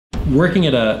working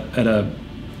at a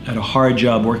hard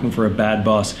job, working for a bad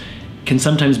boss, can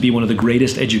sometimes be one of the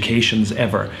greatest educations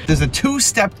ever. There's a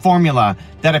two-step formula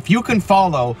that if you can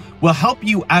follow will help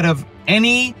you out of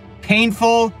any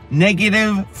painful,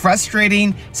 negative,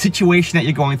 frustrating situation that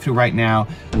you're going through right now.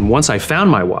 And once I found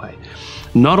my why,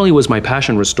 not only was my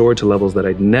passion restored to levels that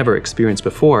I'd never experienced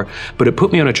before, but it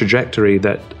put me on a trajectory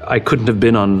that I couldn't have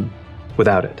been on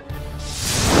without it.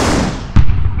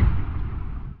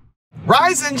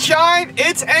 Rise and shine,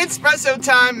 it's Entspresso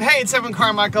time. Hey, it's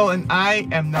Carmichael, and I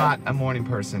am not a morning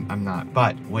person, I'm not.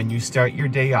 But when you start your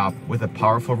day off with a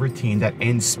powerful routine that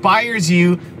inspires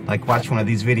you, like watch one of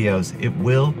these videos, it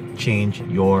will change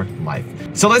your life.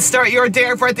 So let's start your day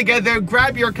off right together.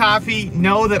 Grab your coffee,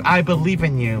 know that I believe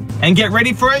in you, and get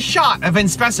ready for a shot of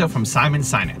Entspresso from Simon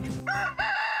Sinek.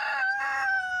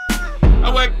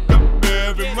 I wake up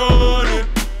every morning.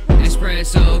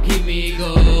 Espresso keep me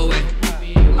going.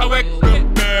 I wake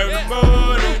up every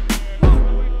morning.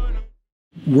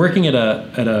 Working at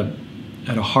a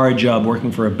hard job,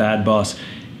 working for a bad boss,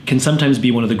 can sometimes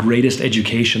be one of the greatest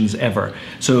educations ever.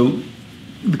 So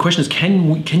the question is,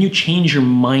 can you change your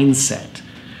mindset?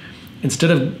 Instead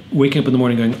of waking up in the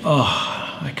morning going,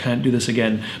 oh, I can't do this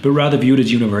again, but rather view it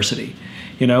as university.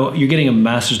 You know, you're getting a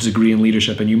master's degree in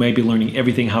leadership and you might be learning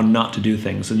everything how not to do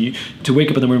things. And to wake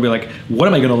up in the morning and be like, what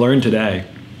am I gonna learn today?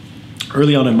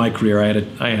 Early on in my career,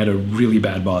 I had a really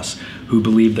bad boss who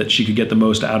believed that she could get the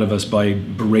most out of us by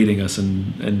berating us.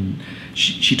 And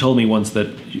she told me once that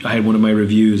I had one of my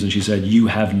reviews and she said, you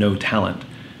have no talent.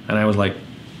 And I was like,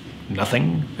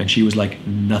 nothing? And she was like,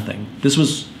 nothing. This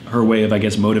was her way of, I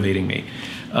guess, motivating me.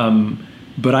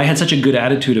 But I had such a good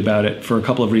attitude about it for a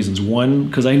couple of reasons. One,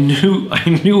 because I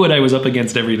knew what I was up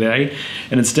against every day.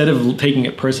 And instead of taking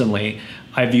it personally,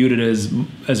 I viewed it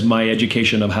as my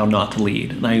education of how not to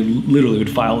lead. And I literally would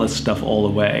file this stuff all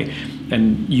away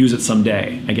and use it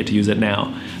someday. I get to use it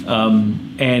now.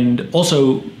 And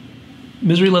also,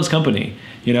 misery loves company.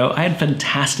 You know, I had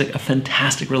a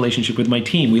fantastic relationship with my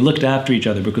team. We looked after each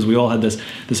other because we all had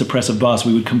this oppressive boss.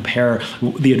 We would compare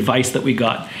the advice that we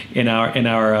got in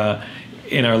our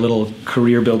little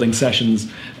career building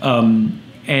sessions, and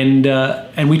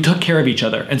we took care of each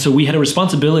other. And so we had a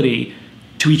responsibility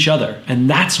to each other, and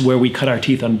that's where we cut our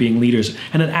teeth on being leaders,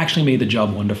 and it actually made the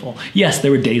job wonderful. Yes, there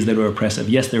were days that were oppressive.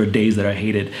 Yes, there were days that I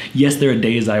hated. Yes, there were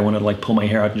days I wanted to like pull my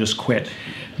hair out and just quit.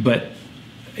 But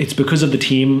it's because of the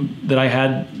team that I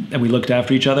had, and we looked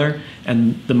after each other,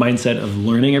 and the mindset of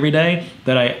learning every day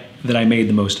that I made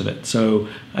the most of it. So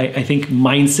I think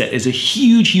mindset is a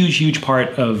huge part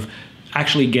of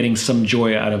actually getting some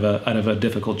joy out of a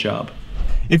difficult job.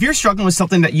 If you're struggling with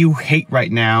something that you hate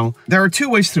right now, there are two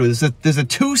ways through. There's a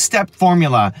two-step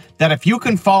formula that if you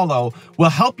can follow will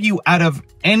help you out of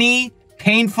any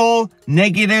painful,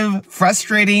 negative,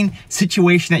 frustrating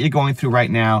situation that you're going through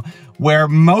right now, where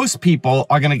most people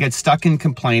are gonna get stuck in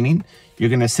complaining. You're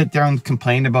gonna sit there and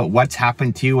complain about what's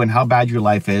happened to you and how bad your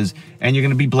life is, and you're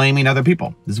gonna be blaming other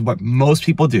people. This is what most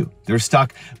people do. They're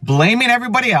stuck blaming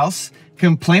everybody else,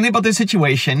 complaining about their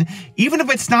situation, even if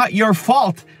it's not your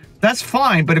fault. That's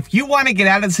fine, but if you want to get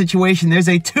out of the situation, there's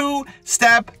a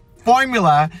two-step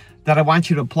formula that I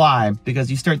want you to apply, because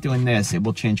you start doing this, it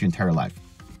will change your entire life.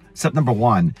 Step number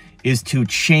one is to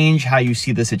change how you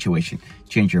see the situation.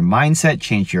 Change your mindset,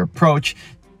 change your approach,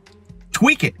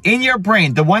 tweak it in your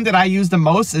brain. The one that I use the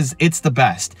most is it's the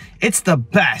best. It's the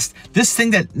best. This thing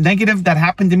that negative that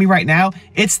happened to me right now,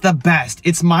 it's the best.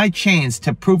 It's my chance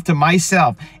to prove to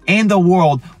myself and the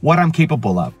world what I'm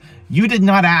capable of. You did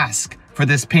not ask for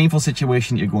this painful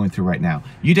situation you're going through right now.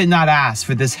 You did not ask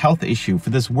for this health issue, for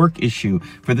this work issue,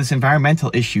 for this environmental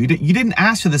issue. You didn't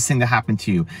ask for this thing to happen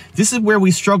to you. This is where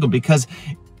we struggle, because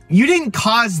you didn't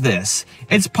cause this.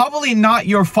 It's probably not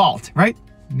your fault, right?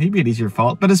 Maybe it is your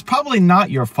fault, but it's probably not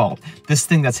your fault, this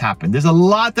thing that's happened. There's a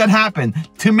lot that happened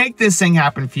to make this thing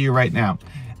happen for you right now.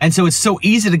 And so it's so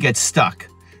easy to get stuck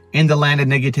in the land of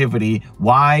negativity.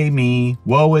 Why me?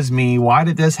 Woe is me. Why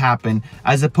did this happen?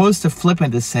 As opposed to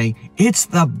flipping to say, it's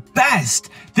the best.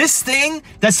 This thing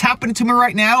that's happening to me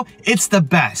right now, it's the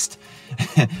best.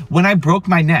 When I broke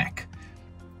my neck,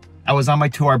 I was on my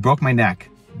tour, I broke my neck.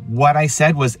 What I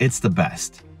said was, it's the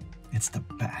best. It's the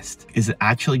best. Is it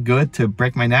actually good to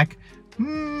break my neck?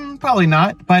 Probably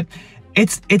not, but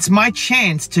it's my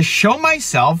chance to show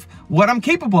myself what I'm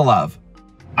capable of.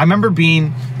 I remember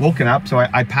being woken up, so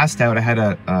I passed out. I had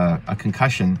a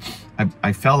concussion.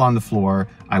 I fell on the floor.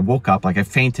 I woke up, like I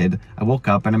fainted. I woke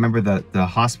up, and I remember the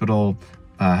hospital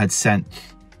had sent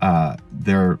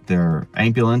their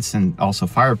ambulance, and also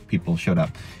fire people showed up.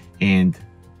 And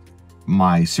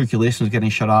my circulation was getting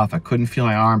shut off. I couldn't feel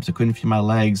my arms. I couldn't feel my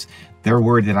legs. They're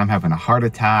worried that I'm having a heart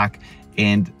attack.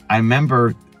 And I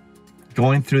remember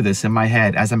going through this in my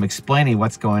head as I'm explaining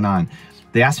what's going on.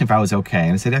 They asked me if I was okay,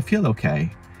 and I said, I feel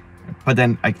okay. But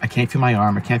then I can't feel my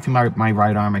arm, I can't feel my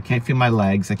right arm, I can't feel my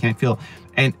legs, I can't feel,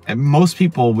 and most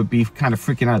people would be kind of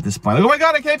freaking out at this point. Like, oh my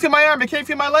God, I can't feel my arm, I can't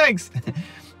feel my legs.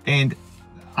 And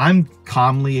I'm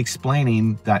calmly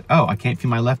explaining that, oh, I can't feel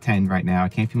my left hand right now, I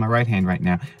can't feel my right hand right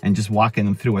now, and just walking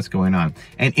them through what's going on.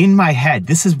 And in my head,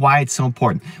 this is why it's so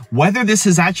important. Whether this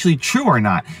is actually true or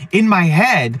not, in my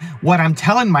head, what I'm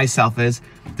telling myself is,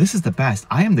 this is the best.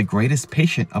 I am the greatest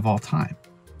patient of all time.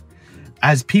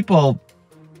 As people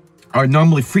are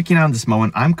normally freaking out in this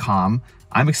moment, I'm calm,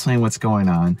 I'm explaining what's going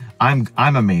on, I'm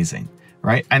amazing,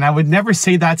 right? And I would never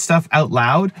say that stuff out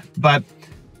loud, but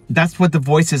that's what the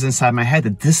voice is inside my head,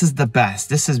 that this is the best,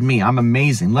 this is me, I'm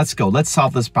amazing, let's go, let's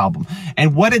solve this problem.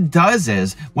 And what it does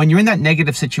is, when you're in that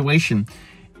negative situation,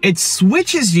 it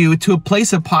switches you to a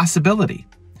place of possibility.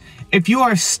 If you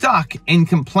are stuck in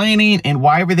complaining and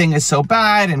why everything is so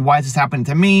bad and why this happened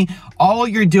to me, all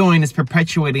you're doing is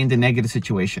perpetuating the negative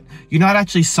situation. You're not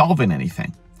actually solving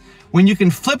anything. When you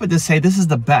can flip it to say, this is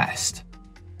the best.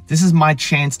 This is my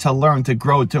chance to learn, to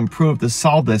grow, to improve, to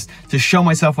solve this, to show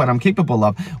myself what I'm capable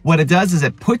of. What it does is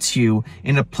it puts you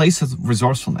in a place of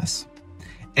resourcefulness.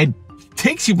 It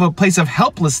takes you from a place of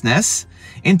helplessness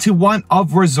into one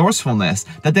of resourcefulness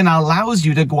that then allows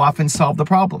you to go off and solve the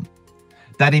problem.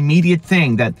 That immediate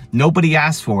thing that nobody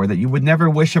asked for, that you would never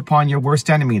wish upon your worst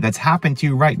enemy, that's happened to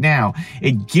you right now,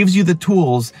 it gives you the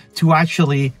tools to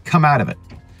actually come out of it.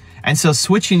 And so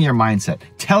switching your mindset,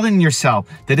 telling yourself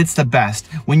that it's the best,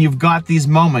 when you've got these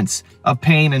moments of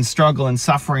pain and struggle and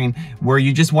suffering where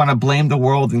you just want to blame the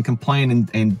world and complain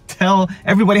and tell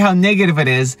everybody how negative it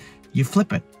is, you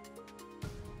flip it.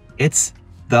 It's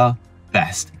the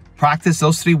best. Practice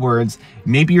those 3 words.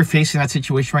 Maybe you're facing that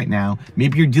situation right now.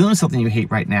 Maybe you're dealing with something you hate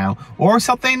right now. Or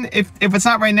something, if it's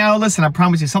not right now, listen, I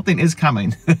promise you something is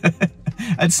coming.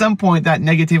 At some point, that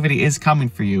negativity is coming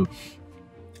for you.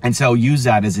 And so use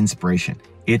that as inspiration.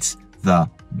 It's the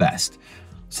best.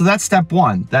 So that's step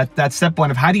 1. That's step 1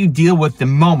 of how do you deal with the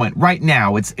moment right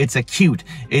now. It's acute.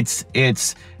 It's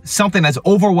something that's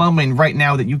overwhelming right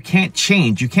now that you can't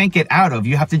change, you can't get out of.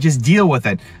 You have to just deal with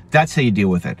it. That's how you deal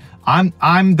with it.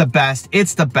 I'm the best.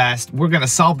 It's the best. We're gonna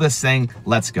solve this thing.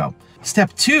 Let's go.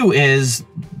 Step 2 is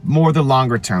more the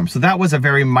longer term. So that was a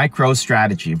very micro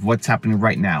strategy of what's happening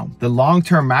right now. The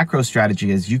long-term macro strategy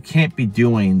is you can't be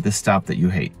doing the stuff that you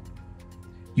hate.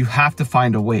 You have to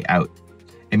find a way out.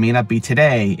 It may not be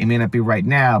today, it may not be right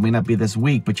now, it may not be this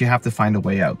week, but you have to find a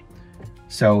way out.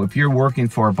 So if you're working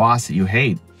for a boss that you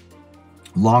hate,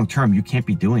 long term, you can't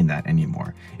be doing that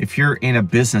anymore. If you're in a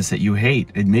business that you hate,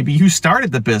 and maybe you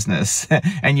started the business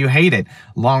and you hate it,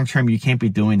 long term, you can't be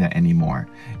doing that anymore.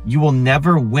 You will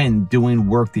never win doing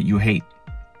work that you hate.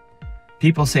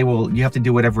 People say, well, you have to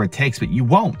do whatever it takes, but you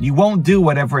won't. You won't do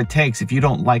whatever it takes if you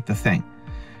don't like the thing.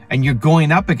 And you're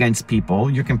going up against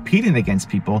people, you're competing against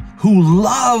people who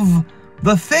love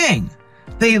the thing.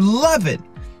 They love it.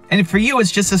 And for you,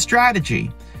 it's just a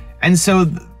strategy. And so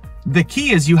the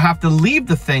key is you have to leave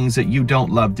the things that you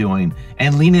don't love doing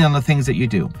and lean in on the things that you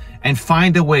do and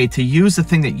find a way to use the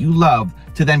thing that you love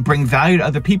to then bring value to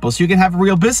other people so you can have a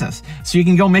real business, so you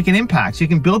can go make an impact, so you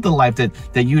can build the life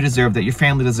that you deserve, that your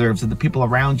family deserves, that the people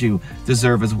around you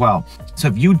deserve as well. So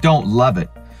if you don't love it,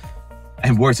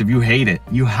 and worse, if you hate it,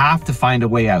 you have to find a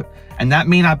way out. And that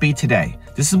may not be today.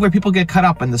 This is where people get caught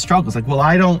up in the struggles. Like, well,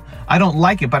 I don't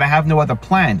like it, but I have no other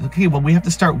plan. Okay, well, we have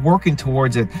to start working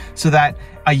towards it so that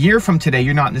a year from today,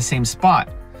 you're not in the same spot.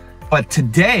 But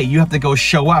today, you have to go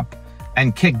show up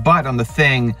and kick butt on the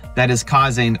thing that is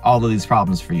causing all of these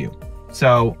problems for you.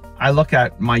 So I look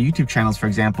at my YouTube channels, for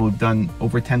example. We've done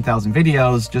over 10,000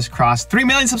 videos, just crossed 3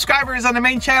 million subscribers on the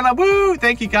main channel. Woo!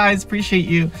 Thank you guys, appreciate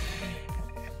you.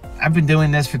 I've been doing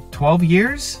this for 12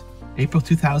 years, April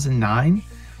 2009.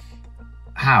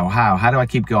 How do I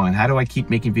keep going? How do I keep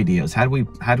making videos?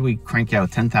 How do we crank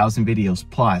out 10,000 videos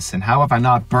plus? And how have I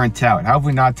not burnt out? How have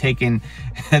we not taken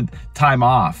time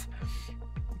off?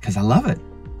 Because I love it.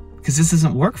 Because this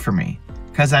doesn't work for me.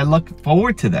 Because I look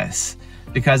forward to this.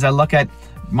 Because I look at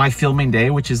my filming day,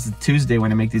 which is Tuesday when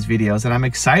I make these videos, and I'm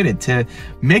excited to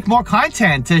make more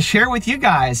content to share with you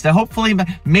guys, to hopefully,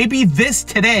 maybe this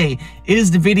today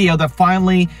is the video that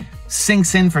finally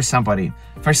sinks in for somebody.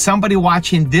 For somebody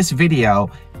watching this video,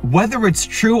 whether it's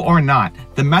true or not,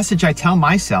 the message I tell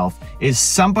myself is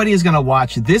somebody is gonna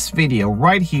watch this video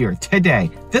right here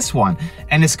today, this one,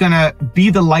 and it's gonna be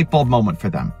the light bulb moment for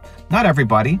them. Not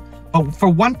everybody, but for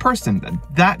one person,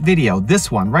 that video,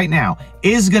 this one right now,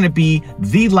 is gonna be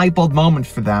the light bulb moment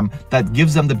for them that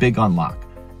gives them the big unlock.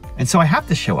 And so I have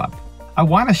to show up. I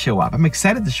want to show up. I'm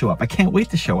excited to show up. I can't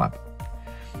wait to show up.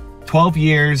 12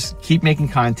 years, keep making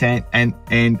content, and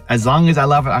as long as I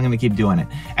love it, I'm going to keep doing it.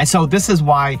 And so this is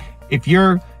why, if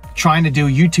you're trying to do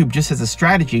YouTube just as a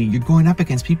strategy, you're going up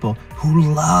against people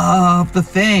who love the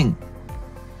thing.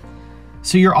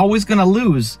 So you're always going to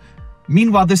lose.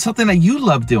 Meanwhile, there's something that you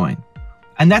love doing,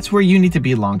 and that's where you need to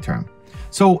be long term.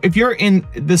 So if you're in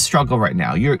this struggle right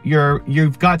now,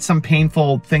 you've got some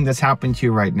painful thing that's happened to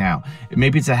you right now.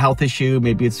 Maybe it's a health issue,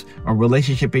 maybe it's a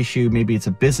relationship issue, maybe it's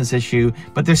a business issue,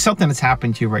 but there's something that's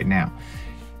happened to you right now.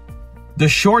 The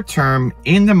short term,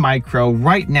 in the micro,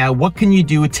 right now, what can you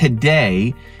do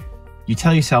today? You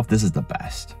tell yourself, this is the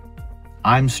best.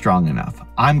 I'm strong enough.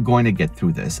 I'm going to get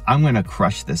through this. I'm going to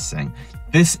crush this thing.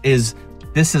 This is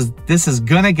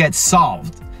gonna get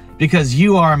solved because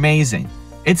you are amazing.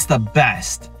 It's the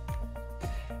best.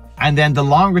 And then the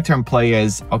longer term play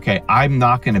is, okay, I'm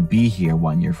not gonna be here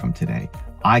 1 year from today.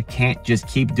 I can't just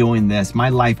keep doing this. My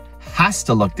life has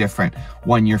to look different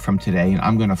 1 year from today, and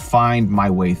I'm gonna find my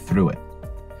way through it.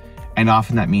 And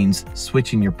often that means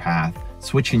switching your path,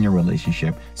 switching your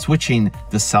relationship, switching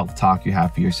the self-talk you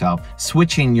have for yourself,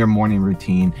 switching your morning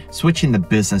routine, switching the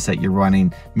business that you're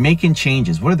running, making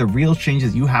changes. What are the real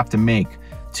changes you have to make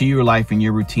to your life and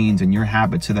your routines and your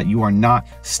habits so that you are not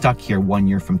stuck here 1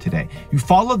 year from today? You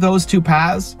follow those two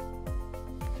paths,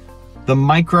 the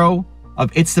micro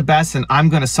of it's the best and I'm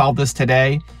going to solve this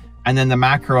today, and then the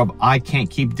macro of I can't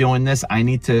keep doing this. I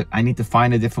need to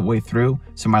find a different way through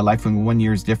so my life in 1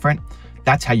 year is different.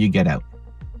 That's how you get out.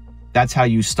 That's how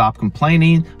you stop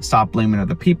complaining, stop blaming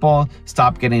other people,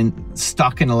 stop getting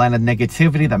stuck in a land of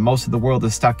negativity that most of the world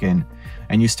is stuck in,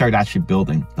 and you start actually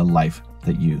building the life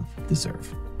that you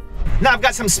deserve. Now I've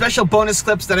got some special bonus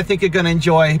clips that I think you're gonna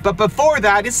enjoy, but before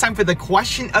that, it's time for the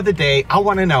question of the day. I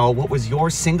wanna know, what was your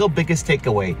single biggest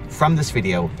takeaway from this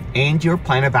video and your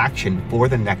plan of action for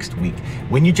the next week?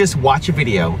 When you just watch a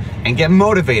video and get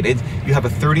motivated, you have a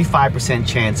 35%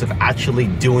 chance of actually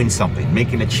doing something,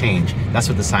 making a change. That's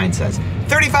what the science says.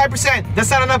 35%, that's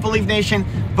not enough, Believe Nation,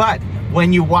 but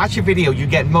when you watch a video, you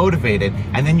get motivated,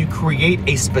 and then you create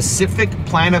a specific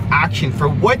plan of action for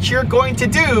what you're going to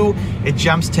do, it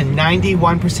jumps to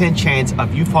 91% chance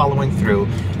of you following through.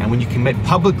 And when you commit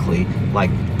publicly, like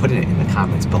putting it in the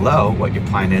comments below what your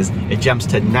plan is, it jumps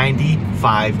to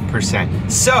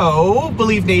 95%. So,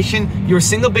 Believe Nation, your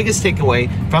single biggest takeaway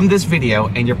from this video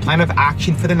and your plan of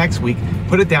action for the next week,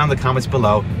 put it down in the comments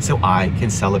below so I can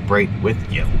celebrate with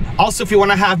you. Also, if you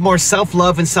want to have more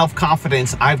self-love and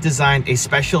self-confidence, I've designed a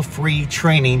special free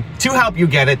training to help you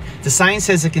get it. The science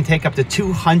says it can take up to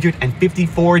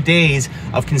 254 days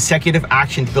of consecutive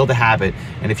action to build a habit.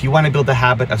 And if you want to build a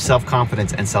habit of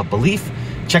self-confidence and self-belief,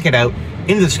 check it out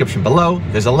in the description below.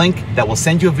 There's a link that will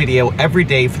send you a video every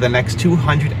day for the next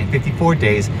 254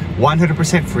 days,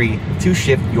 100% free, to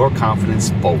shift your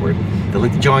confidence forward. The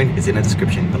link to join is in the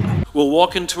description below. We'll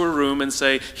walk into a room and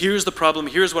say, here's the problem,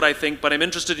 here's what I think, but I'm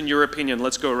interested in your opinion.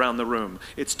 Let's go around the room.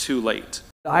 It's too late.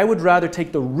 I would rather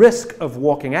take the risk of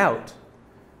walking out,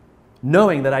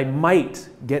 knowing that I might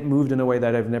get moved in a way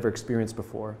that I've never experienced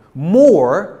before,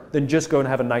 more than just go and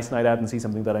have a nice night out and see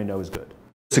something that I know is good.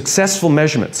 Successful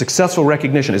measurement, successful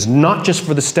recognition is not just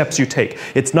for the steps you take.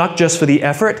 It's not just for the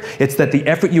effort. It's that the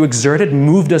effort you exerted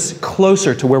moved us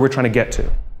closer to where we're trying to get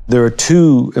to. There are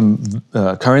two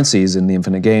currencies in the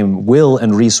infinite game: will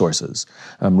and resources.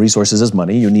 Resources is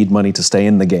money. You need money to stay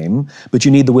in the game, but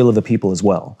you need the will of the people as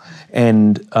well.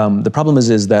 And the problem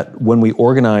is that when we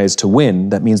organize to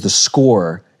win, that means the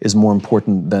score is more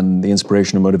important than the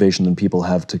inspiration and motivation that people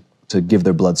have to give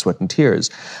their blood, sweat, and tears.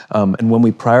 And when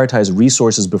we prioritize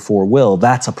resources before will,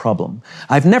 that's a problem.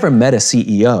 I've never met a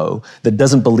CEO that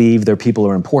doesn't believe their people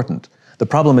are important. The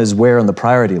problem is where on the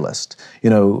priority list. You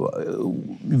know,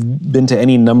 you've been to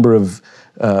any number of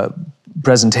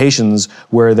presentations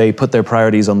where they put their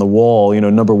priorities on the wall. You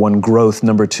know, number one, growth;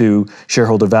 number two,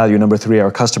 shareholder value; number three, our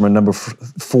customer; number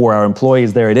four, our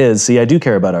employees. There it is. See, I do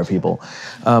care about our people.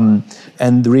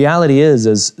 And the reality is,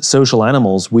 as social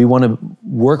animals, we want to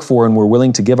work for and we're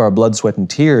willing to give our blood, sweat, and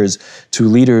tears to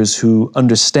leaders who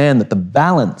understand that the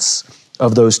balance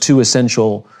of those two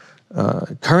essential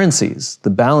currencies, the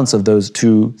balance of those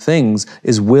two things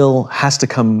is will has to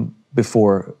come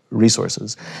before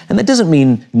resources. And that doesn't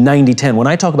mean 90-10. When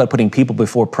I talk about putting people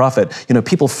before profit, you know,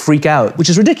 people freak out, which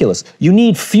is ridiculous. You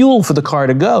need fuel for the car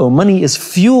to go. Money is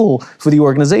fuel for the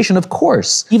organization, of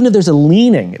course. Even if there's a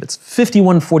leaning, if it's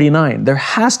 51-49, there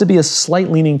has to be a slight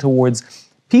leaning towards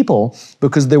people,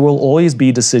 because there will always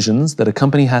be decisions that a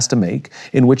company has to make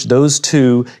in which those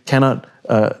two cannot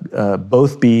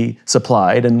both be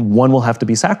supplied and one will have to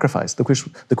be sacrificed.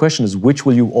 The question is, which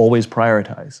will you always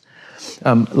prioritize?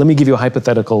 Let me give you a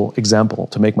hypothetical example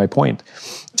to make my point.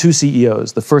 Two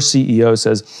CEOs. The first CEO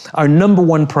says, our number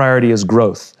one priority is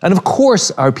growth. And of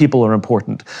course our people are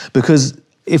important, because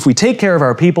if we take care of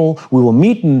our people, we will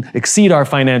meet and exceed our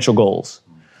financial goals.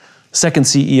 Second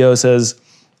CEO says,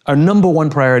 our number one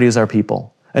priority is our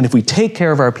people. And if we take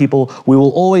care of our people, we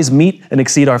will always meet and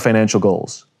exceed our financial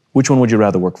goals. Which one would you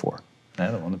rather work for? I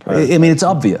don't want to prioritize. I mean, it's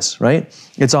obvious, right?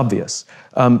 It's obvious.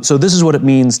 So this is what it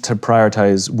means to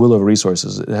prioritize will over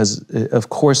resources. It has, of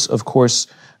course,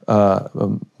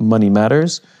 money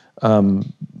matters,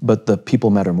 but the people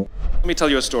matter more. Let me tell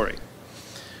you a story.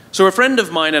 So a friend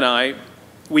of mine and I,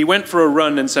 we went for a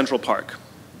run in Central Park.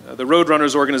 The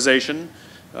Roadrunners organization,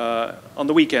 on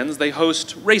the weekends, they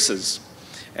host races.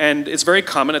 And it's very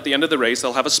common at the end of the race,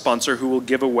 they'll have a sponsor who will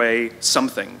give away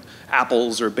something,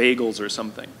 apples or bagels or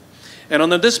something. And on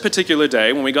this particular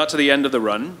day, when we got to the end of the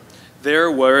run,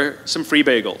 there were some free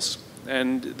bagels.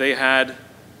 And they had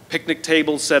picnic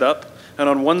tables set up, and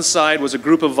on one side was a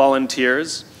group of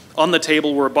volunteers. On the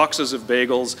table were boxes of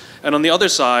bagels, and on the other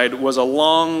side was a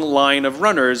long line of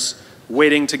runners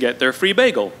waiting to get their free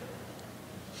bagel.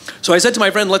 So I said to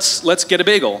my friend, let's get a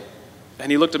bagel.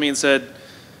 And he looked at me and said,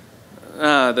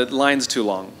 the line's too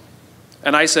long.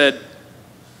 And I said,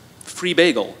 free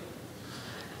bagel.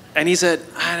 And he said,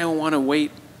 I don't want to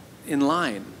wait in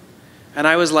line. And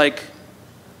I was like,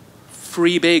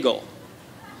 free bagel.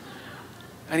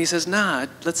 And he says, nah,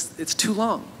 it's too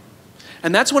long.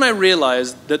 And that's when I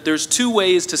realized that there's two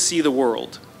ways to see the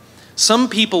world. Some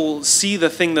people see the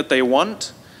thing that they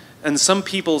want, and some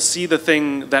people see the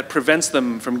thing that prevents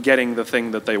them from getting the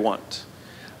thing that they want.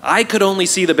 I could only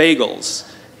see the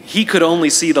bagels. He could only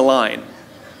see the line.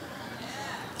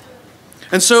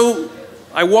 And so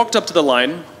I walked up to the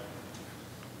line.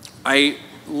 I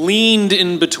leaned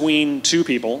in between two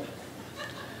people,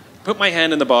 put my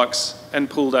hand in the box, and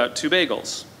pulled out two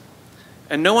bagels.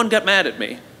 And no one got mad at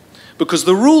me, because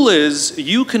the rule is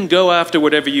you can go after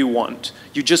whatever you want.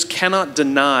 You just cannot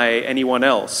deny anyone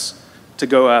else to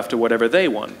go after whatever they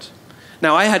want.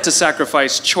 Now, I had to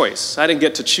sacrifice choice. I didn't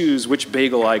get to choose which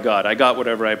bagel I got. I got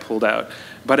whatever I pulled out,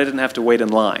 but I didn't have to wait in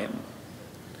line.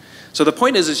 So the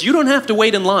point is you don't have to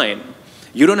wait in line.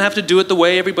 You don't have to do it the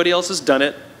way everybody else has done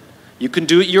it. You can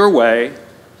do it your way.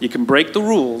 You can break the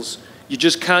rules. You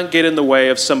just can't get in the way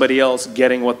of somebody else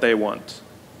getting what they want.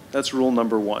 That's rule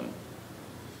number one.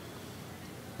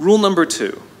 Rule number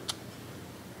two.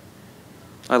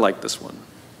 I like this one.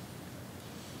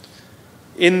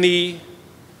 In the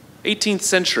 18th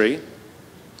century,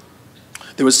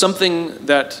 there was something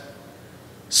that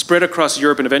spread across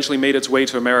Europe and eventually made its way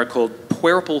to America called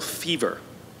puerperal fever,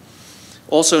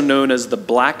 also known as the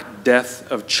Black Death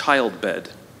of childbed.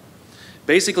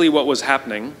 Basically what was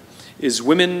happening is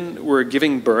women were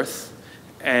giving birth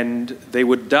and they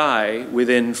would die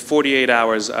within 48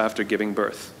 hours after giving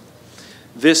birth.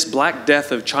 This Black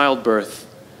Death of childbirth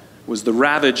was the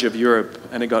ravage of Europe,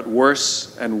 and it got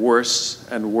worse and worse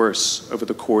and worse over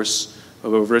the course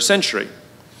of over a century.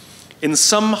 In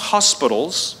some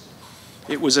hospitals,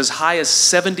 it was as high as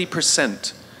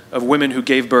 70% of women who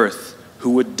gave birth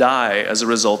who would die as a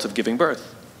result of giving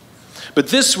birth. But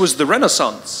this was the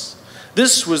Renaissance.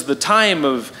 This was the time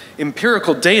of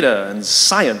empirical data and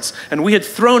science, and we had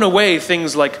thrown away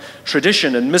things like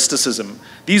tradition and mysticism.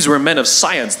 These were men of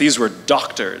science. These were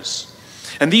doctors.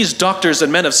 And these doctors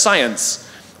and men of science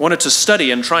wanted to study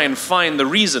and try and find the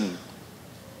reason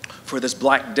for this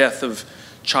Black Death of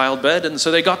childbed, and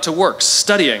so they got to work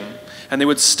studying, and they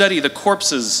would study the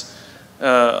corpses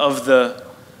of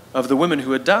the women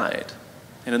who had died.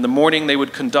 And in the morning they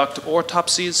would conduct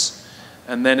autopsies,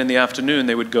 and then in the afternoon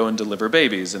they would go and deliver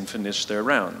babies and finish their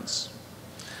rounds.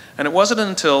 And it wasn't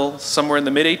until somewhere in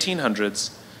the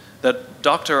mid-1800s that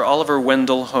Dr. Oliver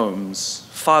Wendell Holmes,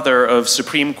 father of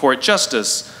Supreme Court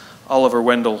Justice Oliver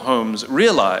Wendell Holmes,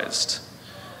 realized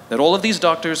that all of these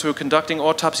doctors who were conducting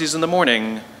autopsies in the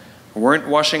morning weren't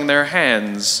washing their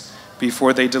hands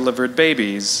before they delivered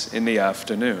babies in the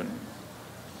afternoon.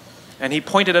 And he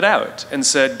pointed it out and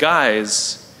said,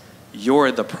 guys,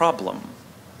 you're the problem.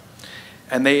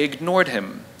 And they ignored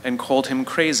him and called him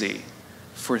crazy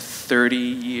for 30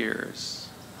 years.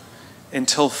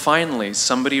 Until finally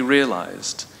somebody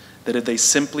realized that if they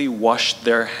simply washed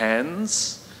their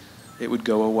hands, it would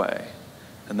go away.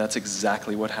 And that's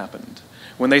exactly what happened.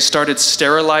 When they started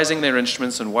sterilizing their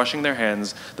instruments and washing their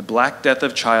hands, the Black Death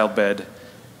of childbed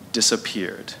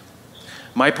disappeared.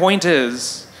 My point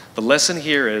is, the lesson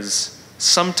here is,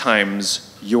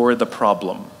 sometimes you're the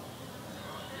problem.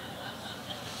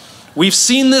 We've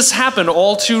seen this happen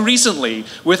all too recently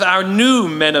with our new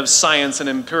men of science and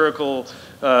empirical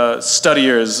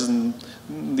studiers and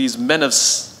these men of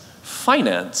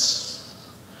finance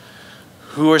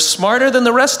who are smarter than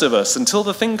the rest of us until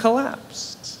the thing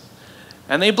collapsed.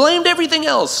 And they blamed everything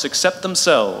else except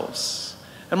themselves.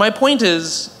 And my point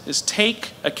is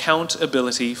take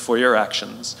accountability for your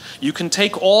actions. You can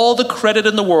take all the credit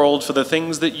in the world for the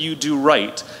things that you do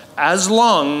right, as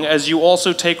long as you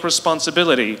also take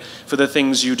responsibility for the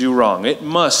things you do wrong. It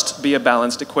must be a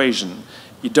balanced equation.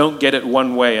 You don't get it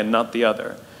one way and not the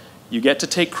other. You get to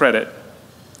take credit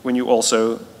when you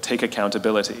also take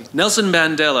accountability. Nelson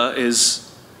Mandela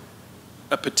is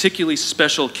a particularly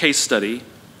special case study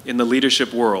in the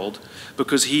leadership world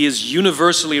because he is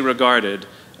universally regarded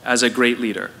as a great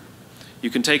leader. You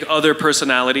can take other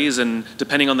personalities, and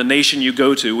depending on the nation you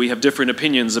go to, we have different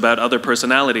opinions about other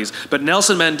personalities. But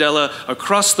Nelson Mandela,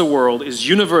 across the world, is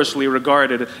universally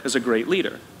regarded as a great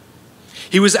leader.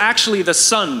 He was actually the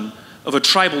son of a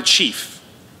tribal chief.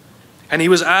 And he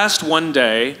was asked one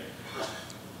day,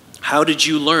 how did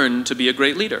you learn to be a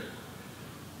great leader?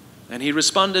 And he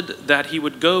responded that he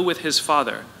would go with his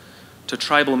father to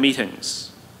tribal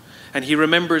meetings. And he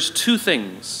remembers two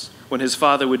things when his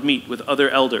father would meet with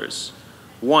other elders.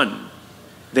 One,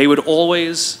 they would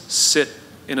always sit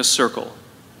in a circle.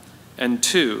 And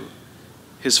two,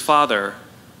 his father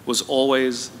was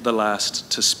always the last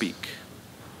to speak.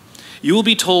 You will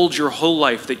be told your whole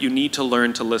life that you need to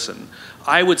learn to listen.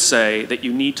 I would say that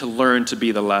you need to learn to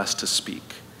be the last to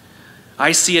speak.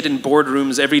 I see it in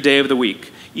boardrooms every day of the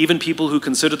week. Even people who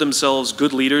consider themselves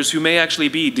good leaders, who may actually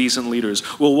be decent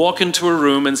leaders, will walk into a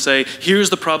room and say, here's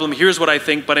the problem, here's what I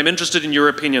think, but I'm interested in your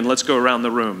opinion, let's go around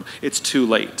the room. It's too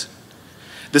late.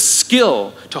 The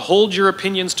skill to hold your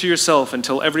opinions to yourself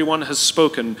until everyone has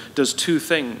spoken does two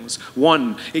things.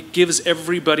 One, it gives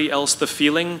everybody else the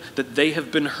feeling that they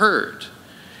have been heard.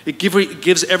 It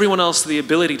gives everyone else the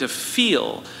ability to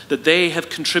feel that they have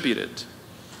contributed.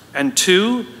 And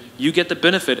two, you get the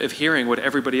benefit of hearing what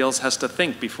everybody else has to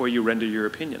think before you render your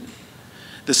opinion.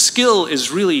 The skill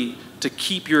is really to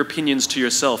keep your opinions to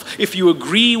yourself. If you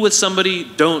agree with somebody,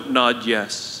 don't nod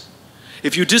yes.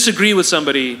 If you disagree with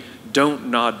somebody,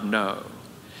 don't nod no.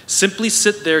 Simply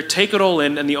sit there, take it all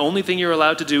in, and the only thing you're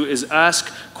allowed to do is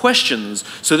ask questions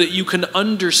so that you can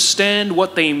understand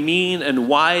what they mean and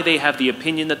why they have the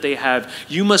opinion that they have.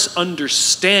 You must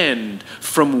understand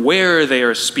from where they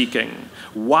are speaking,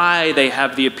 why they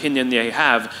have the opinion they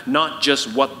have, not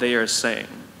just what they are saying.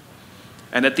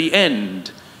 And at the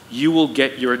end, you will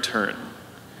get your turn.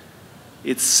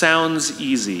 It sounds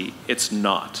easy, it's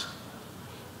not.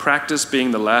 Practice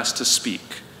being the last to speak.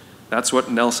 That's what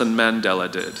Nelson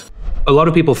Mandela did. A lot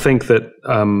of people think that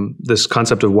this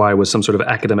concept of why was some sort of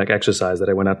academic exercise, that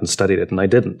I went out and studied it, and I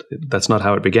didn't. That's not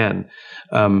how it began.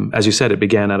 As you said, it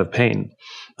began out of pain.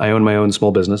 I owned my own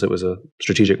small business. It was a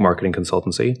strategic marketing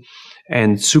consultancy.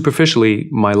 And superficially,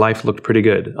 my life looked pretty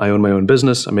good. I owned my own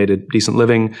business. I made a decent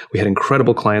living. We had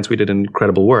incredible clients. We did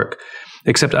incredible work.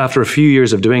 Except after a few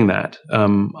years of doing that,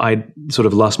 I sort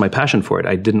of lost my passion for it.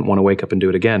 I didn't want to wake up and do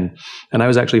it again. And I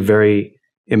was actually very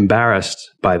embarrassed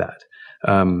by that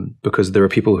because there were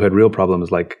people who had real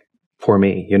problems like poor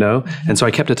me, you know? And so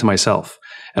I kept it to myself.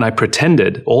 And I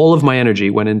pretended, all of my energy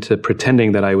went into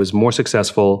pretending that I was more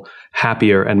successful,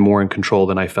 happier, and more in control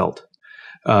than I felt.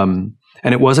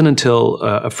 And it wasn't until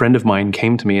a friend of mine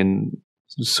came to me and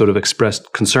sort of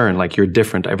expressed concern, like, you're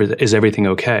different, is everything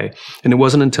okay? And it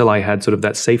wasn't until I had sort of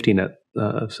that safety net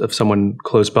of someone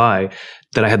close by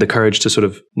that I had the courage to sort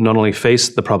of not only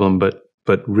face the problem, but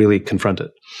really confront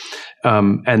it.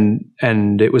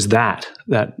 And it was that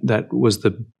was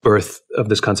the birth of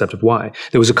this concept of why.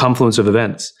 There was a confluence of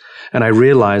events. And I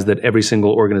realized that every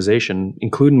single organization,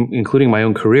 including my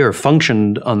own career,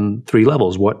 functioned on three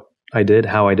levels: what I did,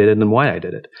 how I did it, and why I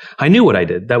did it. I knew what I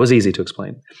did. That was easy to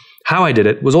explain. How I did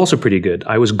it was also pretty good.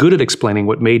 I was good at explaining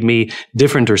what made me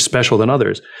different or special than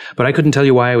others, but I couldn't tell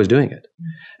you why I was doing it.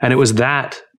 And it was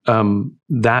that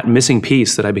missing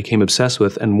piece that I became obsessed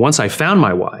with. And once I found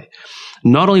my why,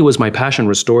 not only was my passion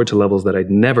restored to levels that I'd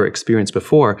never experienced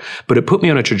before, but it put me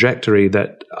on a trajectory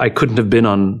that I couldn't have been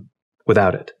on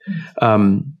without it.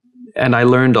 And I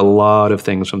learned a lot of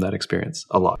things from that experience,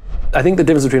 a lot. I think the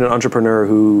difference between an entrepreneur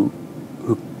who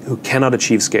cannot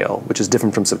achieve scale, which is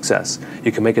different from success.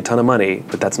 You can make a ton of money,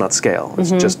 but that's not scale.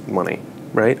 It's just money,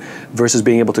 right? Versus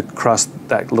being able to cross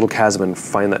that little chasm and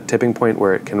find that tipping point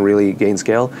where it can really gain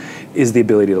scale is the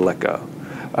ability to let go.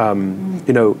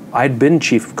 You know, I'd been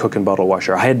chief cook and bottle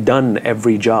washer. I had done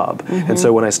every job. And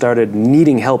so when I started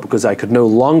needing help because I could no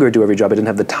longer do every job, I didn't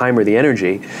have the time or the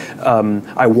energy,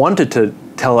 I wanted to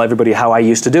tell everybody how I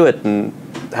used to do it and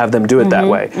have them do it that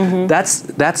way.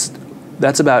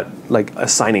 That's about like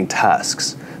assigning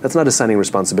tasks. That's not assigning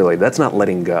responsibility. That's not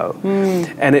letting go.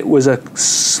 And it was a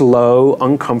slow,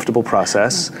 uncomfortable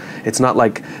process. It's not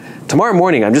like tomorrow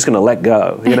morning I'm just going to let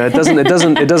go. You know, it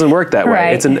doesn't work that way.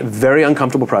 Right. It's a very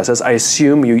uncomfortable process. I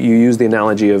assume you use the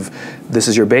analogy of this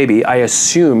is your baby. I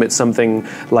assume it's something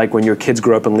like when your kids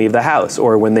grow up and leave the house,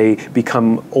 or when they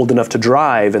become old enough to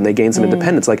drive and they gain some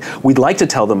independence. Like, we'd like to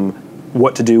tell them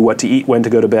what to do, what to eat, when to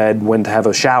go to bed, when to have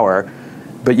a shower,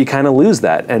 but you kind of lose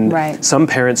that. And some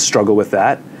parents struggle with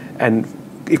that, and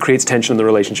it creates tension in the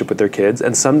relationship with their kids.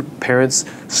 And some parents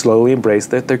slowly embrace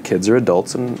that their kids are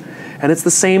adults, and it's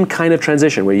the same kind of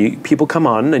transition where people come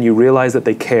on and you realize that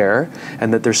they care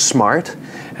and that they're smart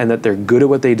and that they're good at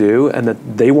what they do and that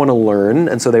they want to learn,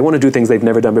 and so they want to do things they've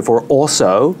never done before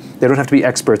also. They don't have to be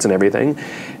experts in everything.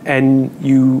 And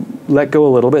you let go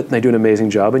a little bit and they do an amazing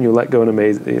job, and you let go a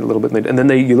little bit and then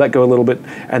you let go a little bit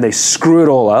and they screw it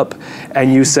all up,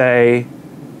 and you say,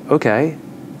 okay,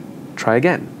 try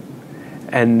again.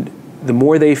 And the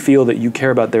more they feel that you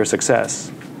care about their success,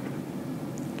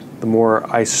 the more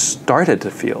I started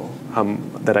to feel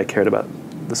that I cared about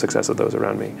the success of those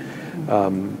around me.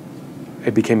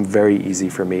 It became very easy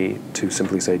for me to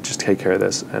simply say, just take care of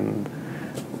this, and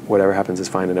whatever happens is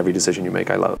fine, and every decision you make,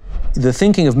 I love. The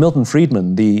thinking of Milton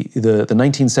Friedman, the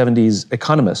 1970s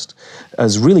economist,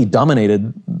 has really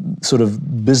dominated sort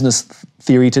of business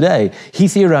theory today. He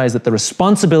theorized that the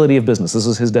responsibility of business, this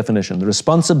is his definition, the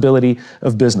responsibility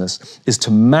of business is to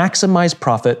maximize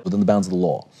profit within the bounds of the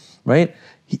law, right?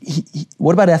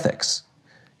 What about ethics?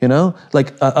 You know,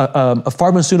 like a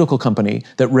pharmaceutical company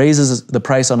that raises the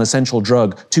price on essential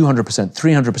drug 200%,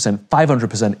 300%,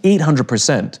 500%,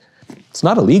 800%, it's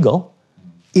not illegal.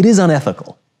 It is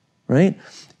unethical, right?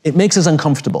 It makes us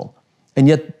uncomfortable, and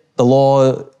yet the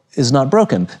law is not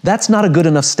broken. That's not a good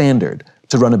enough standard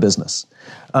to run a business.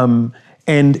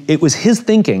 And it was his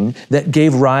thinking that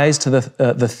gave rise to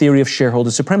the theory of shareholder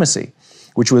supremacy,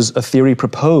 which was a theory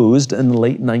proposed in the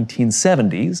late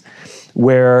 1970s,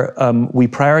 where we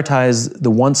prioritize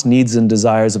the wants, needs, and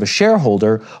desires of a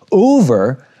shareholder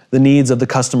over the needs of the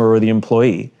customer or the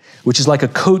employee, which is like a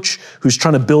coach who's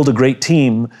trying to build a great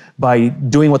team by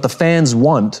doing what the fans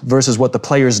want versus what the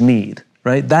players need,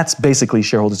 right? That's basically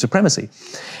shareholder supremacy.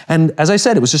 And as I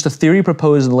said, it was just a theory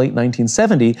proposed in the late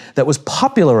 1970s that was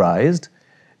popularized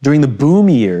during the boom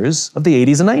years of the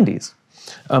 80s and 90s.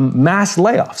 Mass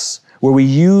layoffs, where we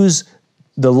use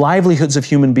the livelihoods of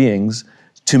human beings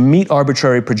to meet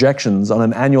arbitrary projections on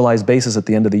an annualized basis at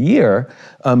the end of the year,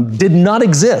 did not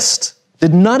exist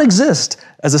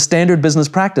as a standard business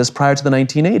practice prior to the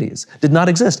 1980s. Did not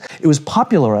exist. It was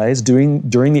popularized during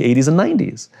the 80s and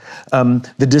 90s.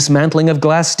 The dismantling of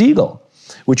Glass-Steagall,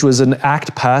 which was an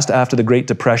act passed after the Great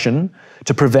Depression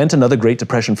to prevent another Great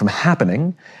Depression from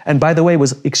happening, and by the way,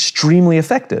 was extremely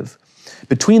effective.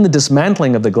 Between the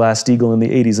dismantling of the Glass-Steagall in the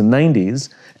 80s and 90s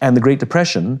and the Great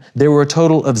Depression, there were a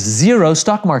total of 0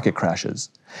 stock market crashes.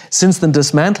 Since the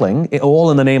dismantling,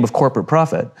 all in the name of corporate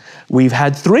profit, we've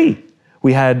had 3.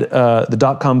 We had the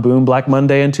dot-com boom, Black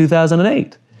Monday, in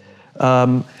 2008.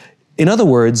 In other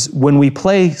words, when we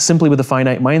play simply with a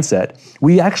finite mindset,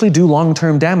 we actually do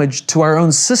long-term damage to our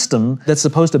own system that's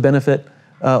supposed to benefit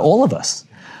all of us.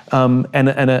 And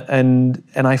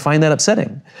I find that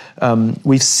upsetting.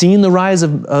 We've seen the rise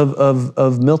of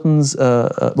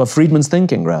Friedman's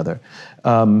thinking, rather.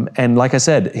 And like I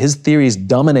said, his theories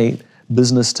dominate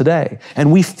business today.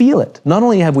 And we feel it. Not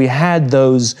only have we had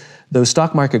those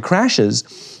stock market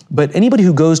crashes, but anybody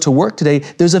who goes to work today,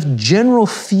 there's a general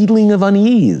feeling of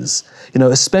unease, you know,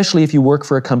 especially if you work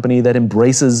for a company that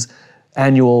embraces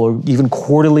annual or even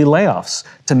quarterly layoffs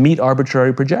to meet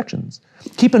arbitrary projections.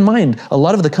 Keep in mind, a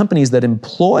lot of the companies that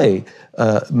employ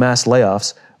mass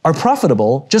layoffs are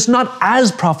profitable, just not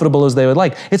as profitable as they would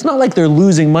like. It's not like they're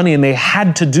losing money and they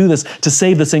had to do this to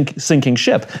save the sinking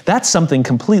ship. That's something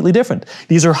completely different.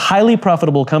 These are highly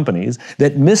profitable companies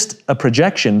that missed a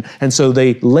projection, and so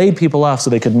they laid people off so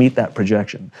they could meet that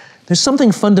projection. There's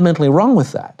something fundamentally wrong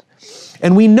with that.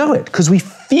 And we know it because we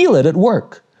feel it at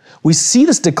work. We see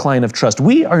this decline of trust.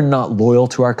 We are not loyal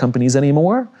to our companies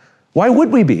anymore. Why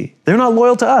would we be? They're not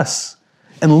loyal to us.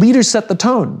 And leaders set the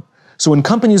tone. So when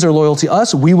companies are loyal to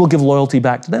us, we will give loyalty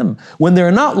back to them. When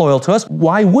they're not loyal to us,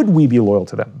 why would we be loyal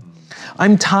to them?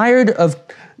 I'm tired of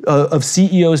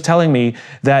CEOs telling me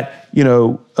that, you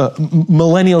know,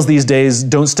 millennials these days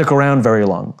don't stick around very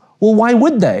long. Well, why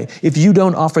would they if you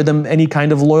don't offer them any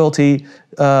kind of loyalty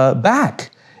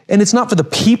back? And it's not for the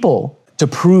people to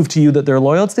prove to you that they're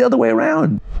loyal, it's the other way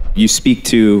around. You speak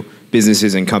to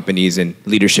businesses and companies and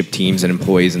leadership teams and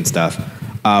employees and stuff.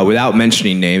 Without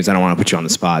mentioning names, I don't want to put you on the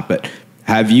spot, but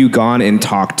have you gone and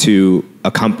talked to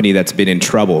a company that's been in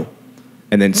trouble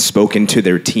and then spoken to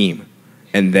their team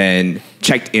and then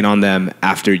checked in on them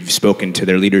after you've spoken to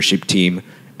their leadership team?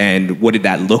 And what did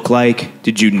that look like?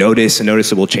 Did you notice a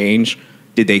noticeable change?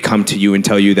 Did they come to you and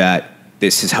tell you that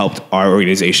this has helped our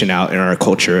organization out and our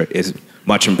culture is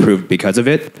much improved because of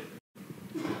it?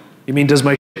 You mean, does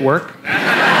my work?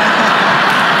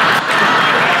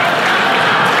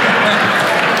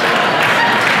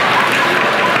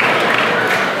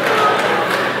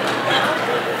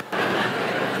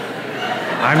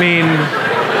 I mean,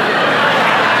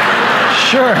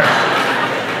 sure.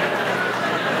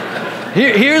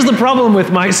 Here's the problem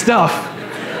with my stuff.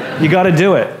 You got to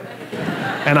do it.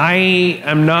 And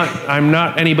I'm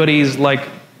not anybody's, like,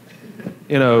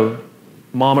 you know,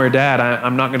 mom or dad.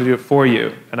 I'm not going to do it for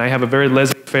you. And I have a very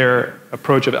laissez-faire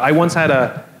approach of it. I once had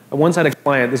a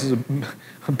client, this is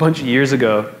a bunch of years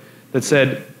ago, that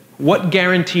said, "What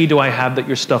guarantee do I have that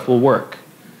your stuff will work?"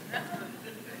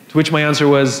 To which my answer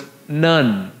was,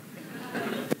 none.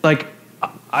 Like,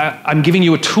 I'm giving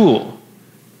you a tool.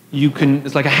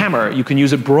 It's like a hammer. You can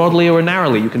use it broadly or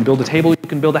narrowly. You can build a table, you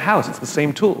can build a house. It's the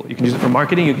same tool. You can use it for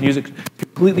marketing, you can use it to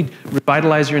completely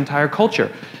revitalize your entire culture.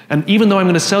 And even though I'm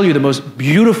going to sell you the most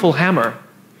beautiful hammer,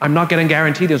 I'm not going to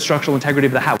guarantee the structural integrity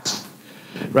of the house,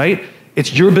 right?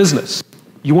 It's your business.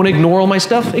 You want to ignore all my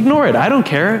stuff? Ignore it. I don't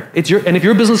care. And if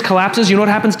your business collapses, you know what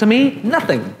happens to me?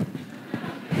 Nothing.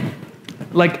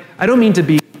 Like, I don't mean to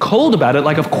be cold about it.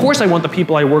 Like, of course I want the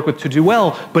people I work with to do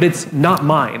well, but it's not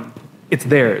mine. It's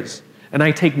theirs. And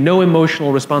I take no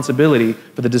emotional responsibility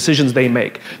for the decisions they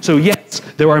make. So yes,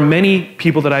 there are many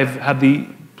people that I've had the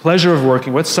pleasure of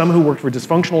working with, some who worked for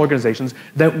dysfunctional organizations,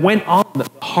 that went on the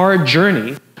hard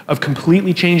journey of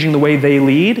completely changing the way they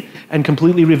lead and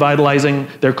completely revitalizing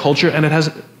their culture, and it has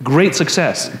great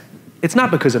success. It's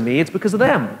not because of me, it's because of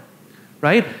them.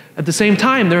 Right? At the same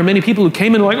time, there are many people who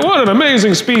came in like, what an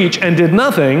amazing speech, and did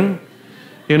nothing.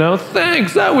 You know,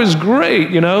 thanks, that was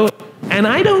great, you know. And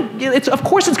of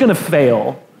course it's going to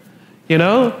fail, you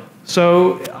know.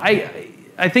 So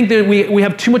I think that we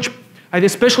have too much,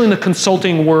 especially in the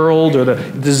consulting world or the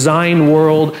design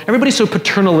world, everybody's so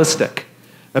paternalistic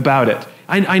about it.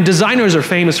 And designers are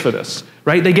famous for this,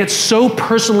 right? They get so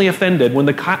personally offended when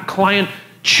the client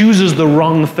chooses the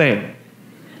wrong thing.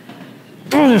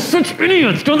 Oh, they're such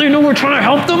idiots. Don't they know we're trying to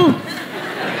help them?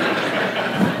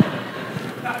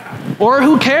 Or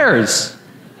who cares?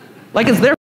 Like, it's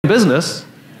their business,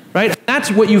 right? And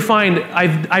that's what you find.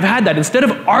 I've had that. Instead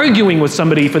of arguing with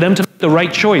somebody for them to make the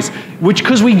right choice,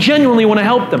 because we genuinely want to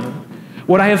help them,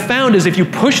 what I have found is if you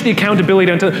push the accountability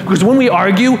down to, because when we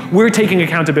argue, we're taking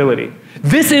accountability.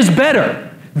 This is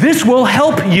better. This will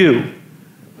help you.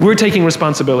 We're taking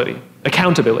responsibility,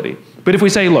 accountability. But if we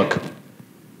say, look,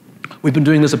 we've been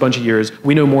doing this a bunch of years.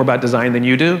 We know more about design than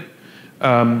you do.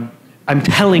 I'm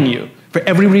telling you, for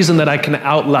every reason that I can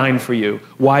outline for you,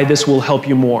 why this will help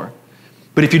you more.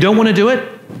 But if you don't want to do it,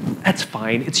 that's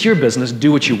fine. It's your business.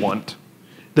 Do what you want.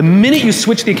 The minute you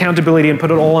switch the accountability and put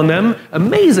it all on them,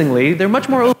 amazingly, they're much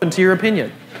more open to your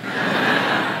opinion.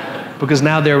 Because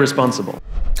now they're responsible.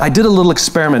 I did a little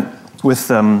experiment with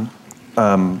a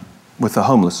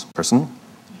homeless person.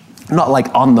 Not like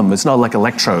on them. It's not like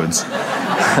electrodes.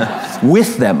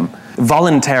 With them,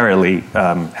 voluntarily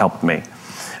helped me.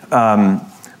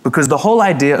 Because the whole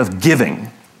idea of giving,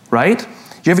 right?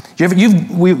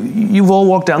 You've all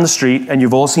walked down the street and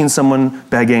you've all seen someone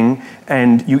begging,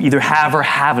 and you either have or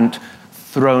haven't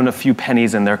thrown a few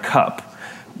pennies in their cup.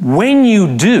 When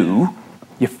you do,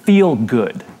 you feel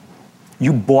good.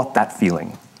 You bought that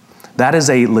feeling. That is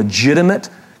a legitimate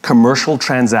commercial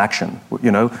transaction.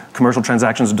 You know, commercial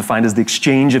transactions are defined as the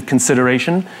exchange of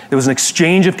consideration. There was an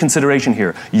exchange of consideration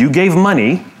here. You gave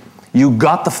money, you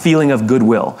got the feeling of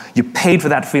goodwill. You paid for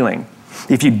that feeling.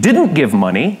 If you didn't give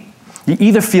money, you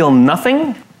either feel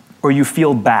nothing or you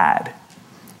feel bad.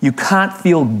 You can't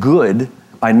feel good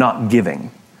by not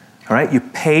giving. All right? You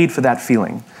paid for that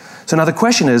feeling. So now the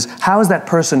question is, how is that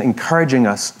person encouraging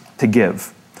us to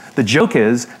give? The joke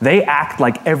is, they act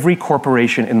like every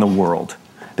corporation in the world.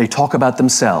 They talk about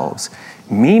themselves.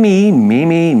 Me, me, me,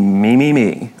 me, me, me,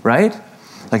 me, right?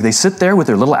 Like they sit there with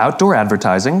their little outdoor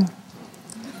advertising,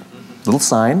 little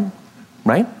sign,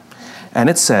 right? And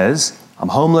it says, I'm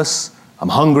homeless, I'm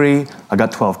hungry, I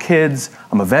got 12 kids,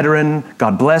 I'm a veteran,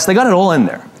 God bless. They got it all in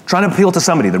there. Trying to appeal to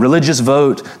somebody, the religious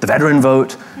vote, the veteran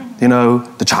vote, you know,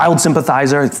 the child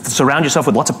sympathizer, surround yourself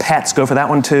with lots of pets, go for that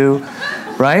one too,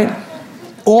 right?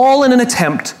 All in an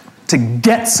attempt to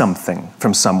get something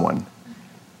from someone.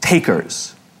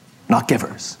 Takers, not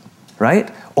givers,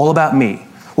 right? All about me.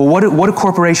 Well, what do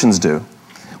corporations do?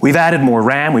 We've added more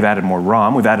RAM, we've added more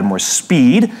ROM, we've added more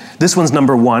speed. This one's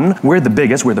number one. We're the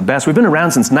biggest, we're the best. We've been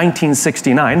around since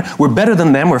 1969. We're better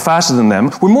than them, we're faster than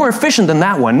them. We're more efficient than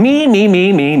that one. Me, me,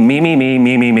 me, me, me, me, me,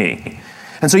 me, me, me.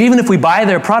 And so even if we buy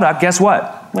their product, guess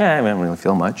what? We don't really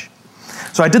feel much.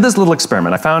 So I did this little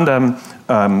experiment. I found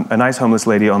a nice homeless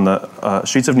lady on the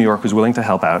streets of New York who's willing to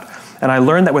help out. And I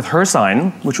learned that with her sign,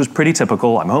 which was pretty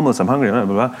typical, I'm homeless, I'm hungry, blah,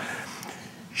 blah, blah,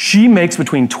 she makes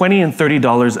between $20 and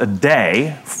 $30 a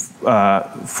day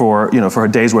for her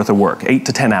day's worth of work, 8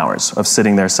 to 10 hours of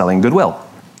sitting there selling goodwill.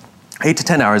 8 to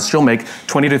 10 hours, she'll make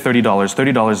 $20 to $30.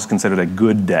 $30 is considered a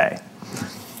good day.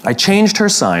 I changed her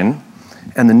sign,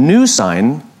 and the new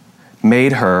sign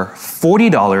made her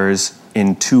 $40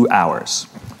 in 2 hours.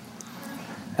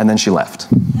 And then she left.